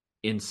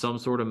in some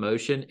sort of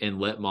motion, and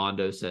let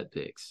Mondo set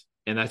picks.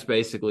 And that's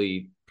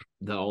basically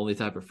the only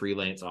type of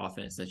freelance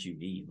offense that you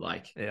need.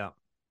 Like,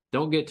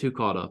 don't get too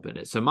caught up in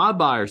it. So my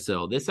buy or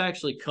sell, this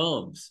actually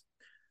comes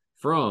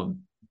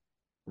from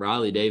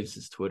Riley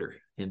Davis's Twitter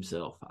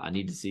himself. I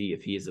need to see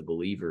if he is a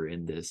believer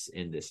in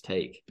this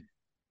take.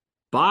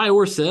 Buy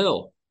or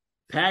sell,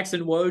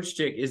 Paxton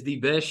Wojcik is the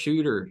best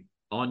shooter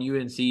on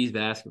UNC's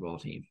basketball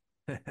team.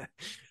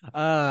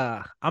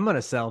 I'm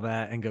gonna sell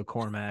that and go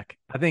Cormac.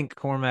 I bet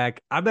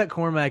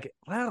Cormac.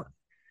 Well,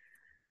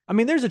 I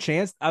mean, there's a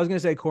chance. I was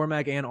gonna say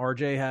Cormac and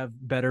RJ have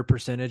better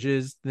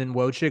percentages than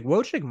Wojcik.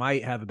 Wojcik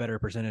might have a better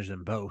percentage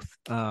than both,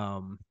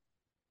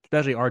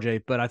 especially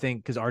RJ. But I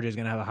think because RJ is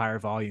gonna have a higher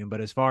volume.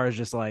 But as far as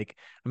just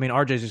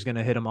RJ is just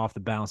gonna hit him off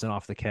the bounce and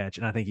off the catch,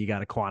 and I think you got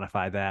to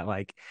quantify that.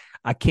 Like,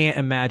 I can't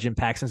imagine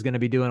Paxton's gonna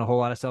be doing a whole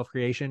lot of self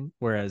creation,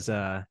 whereas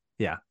RJ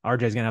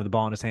is gonna have the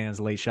ball in his hands,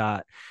 late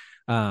shot.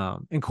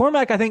 And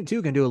Cormac, I think,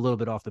 too, can do a little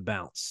bit off the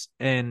bounce.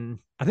 And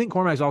I think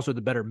Cormac's also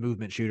the better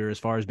movement shooter as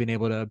far as being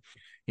able to,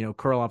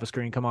 curl off a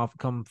screen,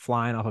 come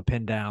flying off a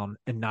pin down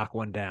and knock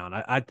one down.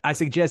 I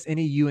suggest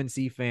any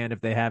UNC fan, if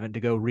they haven't, to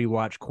go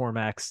rewatch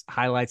Cormac's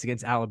highlights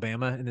against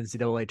Alabama in the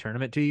NCAA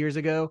tournament 2 years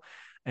ago.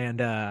 And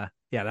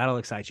that'll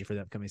excite you for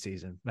the upcoming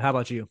season. But how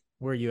about you?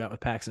 Where are you at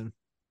with Paxton?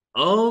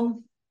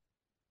 I'm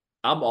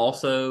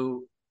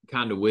also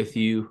kind of with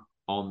you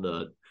on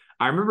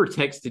I remember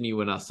texting you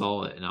when I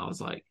saw it, and I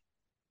was like,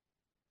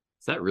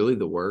 is that really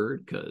the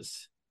word?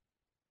 Because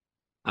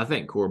I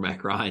think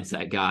Cormac Ryan's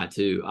that guy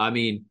too. I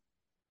mean,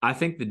 I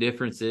think the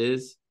difference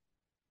is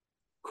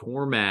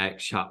Cormac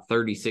shot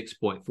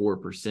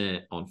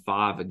 36.4% on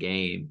 5 a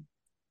game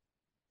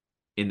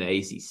in the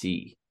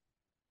ACC.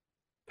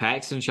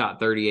 Paxton shot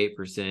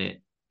 38%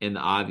 in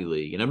the Ivy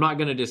League. And I'm not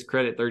going to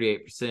discredit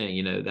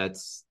 38%.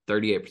 That's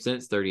 38%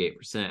 is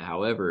 38%.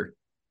 However,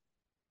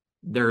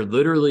 they're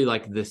literally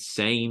like the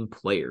same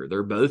player.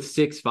 They're both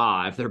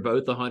 6'5". They're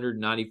both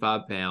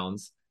 195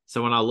 pounds.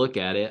 So when I look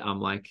at it, I'm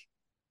like,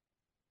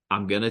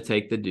 I'm going to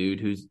take the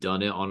dude who's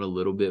done it on a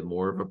little bit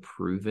more of a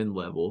proven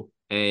level.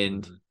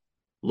 And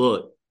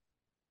look,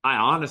 I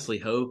honestly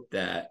hope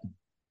that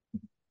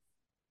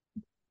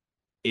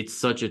it's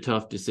such a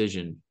tough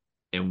decision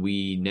and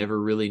we never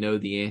really know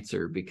the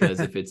answer, because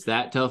if it's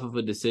that tough of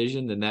a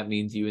decision, then that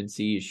means UNC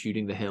is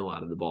shooting the hell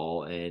out of the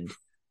ball and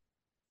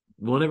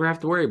we'll never have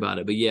to worry about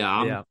it.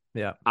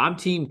 But I'm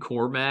team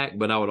Cormac,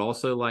 but I would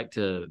also like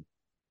to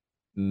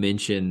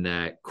mention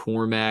that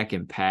Cormac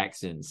and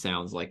Paxton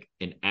sounds like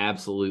an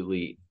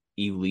absolutely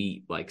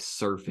elite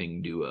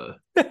surfing duo.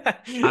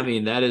 I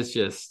mean, that's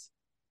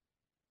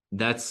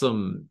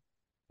some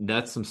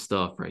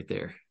stuff right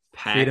there.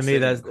 See, to me,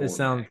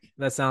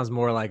 that sounds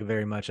more like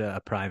very much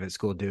a private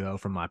school duo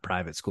from my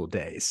private school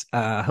days.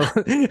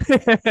 Country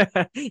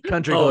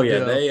club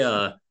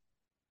duo.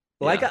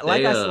 Like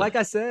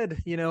I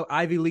said,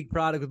 Ivy League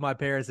product with my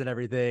parents and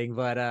everything,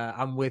 but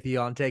I'm with you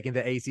on taking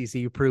the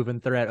ACC proven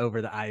threat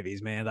over the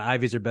Ivies, man. The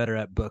Ivies are better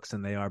at books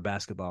than they are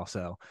basketball.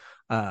 So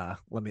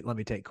let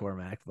me take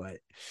Cormac. But,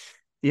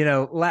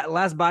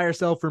 last buy or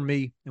sell for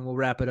me, and we'll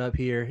wrap it up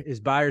here, is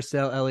buy or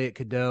sell Elliot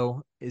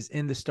Cadeau is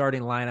in the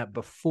starting lineup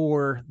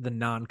before the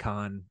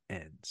non-con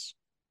ends.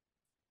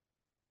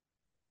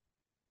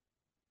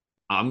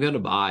 I'm going to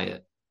buy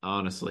it,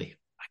 honestly.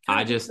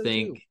 I just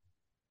think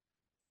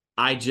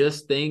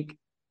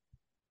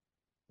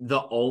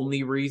the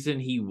only reason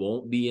he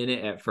won't be in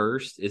it at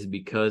first is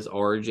because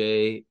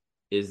RJ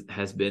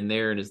has been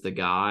there and is the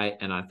guy,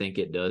 and I think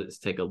it does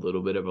take a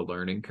little bit of a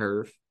learning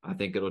curve. I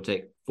think it'll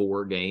take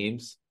 4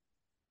 games,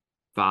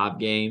 5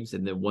 games,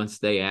 and then once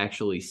they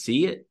actually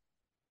see it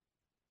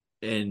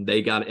and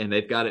they've got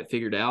it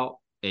figured out,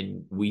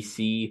 and we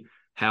see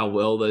how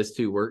well those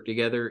two work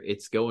together,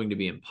 it's going to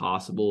be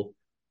impossible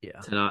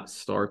to not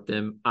start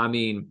them. I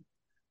mean,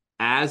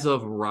 as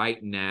of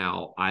right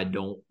now, I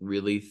don't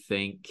really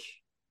think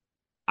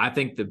I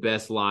think the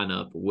best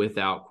lineup,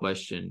 without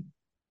question,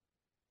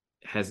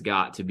 has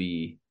got to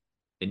be,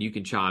 and you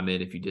can chime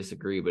in if you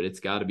disagree, but it's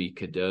got to be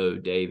Cadeau,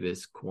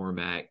 Davis,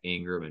 Cormac,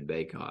 Ingram, and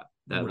Baycott.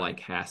 That like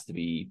has to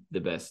be the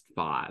best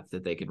 5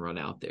 that they can run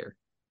out there.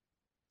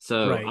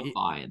 So I'm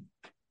buying.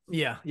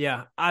 Yeah.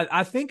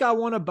 I think I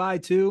want to buy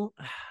too.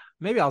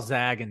 Maybe I'll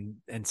zag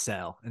and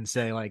sell and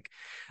say, like,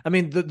 I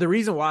mean, the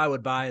reason why I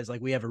would buy is, like,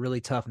 we have a really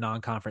tough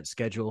non-conference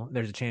schedule.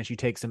 There's a chance you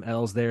take some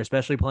L's there,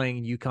 especially playing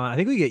in UConn. I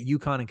think we get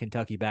UConn and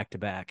Kentucky back to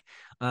back.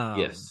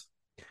 Yes.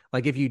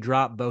 Like, if you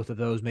drop both of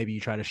those, maybe you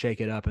try to shake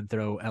it up and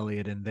throw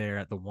Elliott in there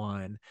at the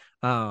 1.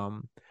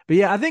 But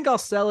yeah, I think I'll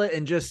sell it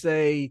and just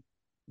say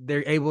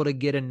they're able to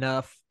get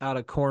enough out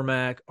of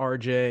Cormac,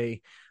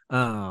 RJ,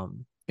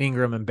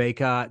 Ingram, and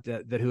Baycott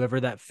that whoever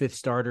that 5th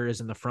starter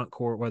is in the front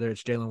court, whether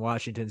it's Jalen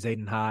Washington,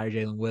 Zayden High, or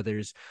Jalen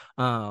Withers,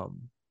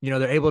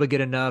 they're able to get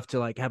enough to,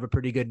 like, have a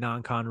pretty good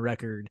non-con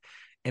record.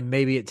 And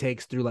maybe it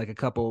takes through, like,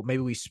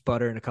 maybe we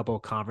sputter in a couple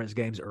of conference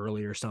games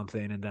early or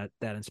something. And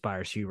that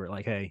inspires Hubert,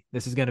 like, hey,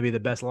 this is going to be the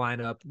best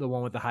lineup, the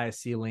one with the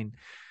highest ceiling.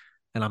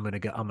 And I'm going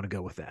to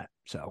go with that.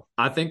 So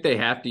I think they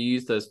have to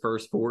use those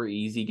first 4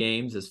 easy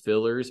games as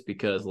fillers,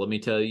 because let me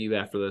tell you,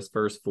 after those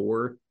first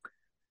 4,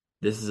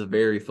 this is a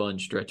very fun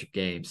stretch of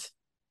games.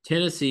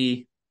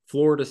 Tennessee,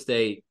 Florida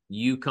State,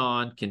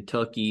 UConn,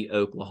 Kentucky,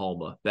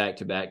 Oklahoma, back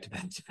to back to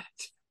back to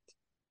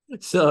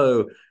back.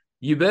 So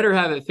you better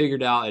have it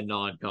figured out in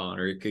non-con,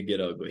 or it could get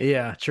ugly.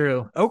 Yeah,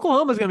 true.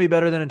 Oklahoma's going to be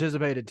better than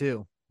anticipated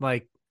too.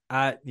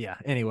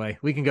 Anyway,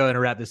 we can go ahead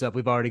and wrap this up.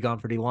 We've already gone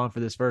pretty long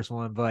for this first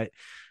one, but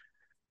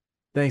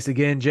thanks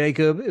again,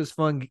 Jacob. It was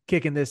fun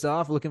kicking this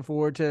off. Looking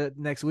forward to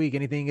next week.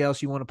 Anything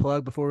else you want to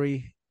plug before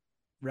we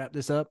wrap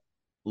this up?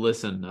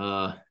 Listen,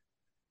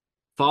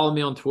 follow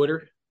me on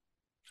Twitter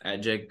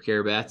at Jacob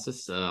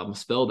Karabatsis. I'm going to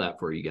spell that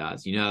for you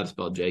guys. You know how to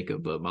spell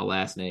Jacob, but my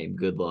last name,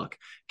 good luck.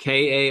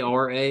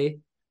 Karabatsos.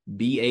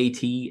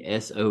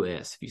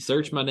 If you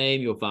search my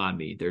name, you'll find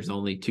me. There's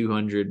only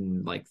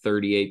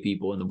 238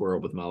 people in the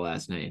world with my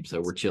last name,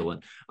 so we're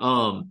chilling.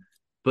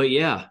 But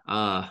yeah,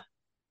 I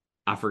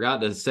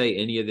forgot to say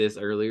any of this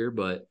earlier,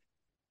 but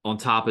on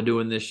top of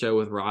doing this show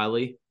with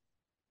Riley,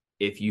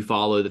 if you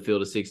follow the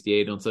Field of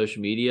 68 on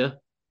social media,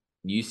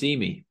 you see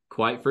me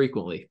quite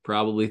frequently,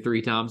 probably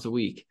 3 times a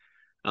week.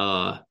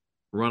 Run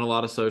a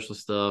lot of social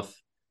stuff.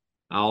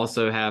 I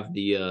also have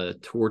the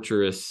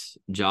torturous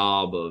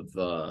job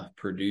of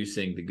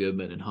producing the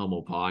Goodman and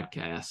Hummel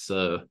podcast.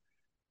 So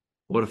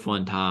what a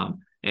fun time.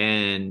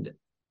 And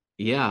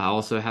yeah, I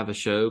also have a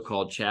show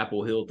called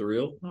Chapel Hill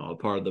Thrill,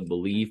 part of the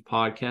Believe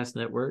podcast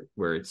network,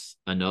 where it's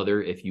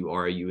another, if you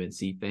are a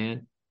UNC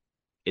fan,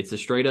 it's a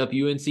straight up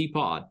UNC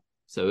pod.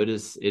 So it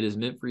is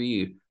meant for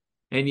you.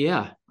 And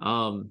yeah,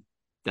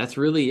 that's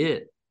really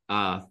it.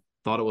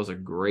 Thought it was a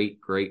great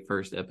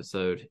first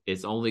episode.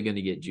 It's only going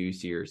to get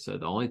juicier. So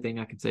the only thing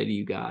I can say to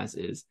you guys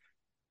is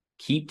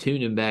keep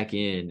tuning back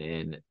in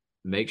and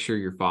make sure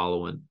you're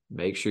following,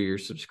 make sure you're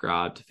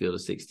subscribed to Field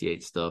of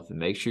 68 stuff, and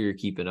make sure you're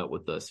keeping up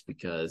with us,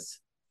 because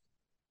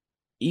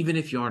even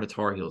if you aren't a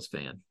Tar Heels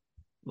fan,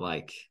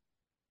 like,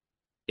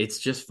 it's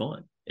just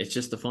fun. It's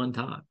just a fun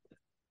time.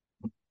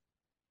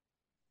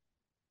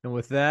 And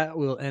with that,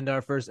 we'll end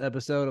our first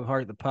episode of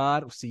Heart the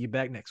Pod. We'll see you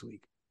back next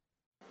week.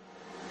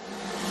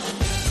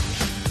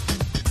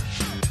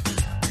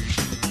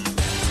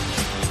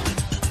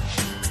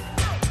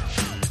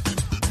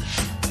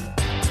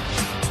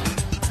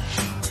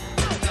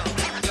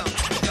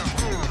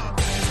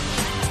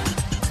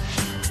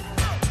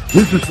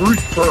 This is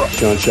Reese Pearl.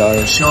 Sean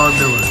Shire. Sean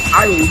Miller.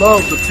 I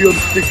love the Field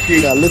of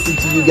 68. I listen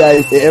to you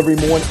guys every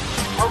morning.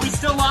 Are we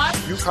still live?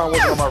 UConn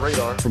wasn't on my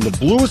radar. From the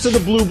bluest of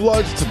the blue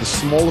bloods to the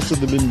smallest of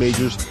the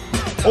mid-majors,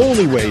 the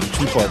only way to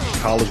keep up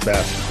with college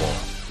basketball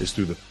is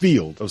through the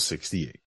Field of 68.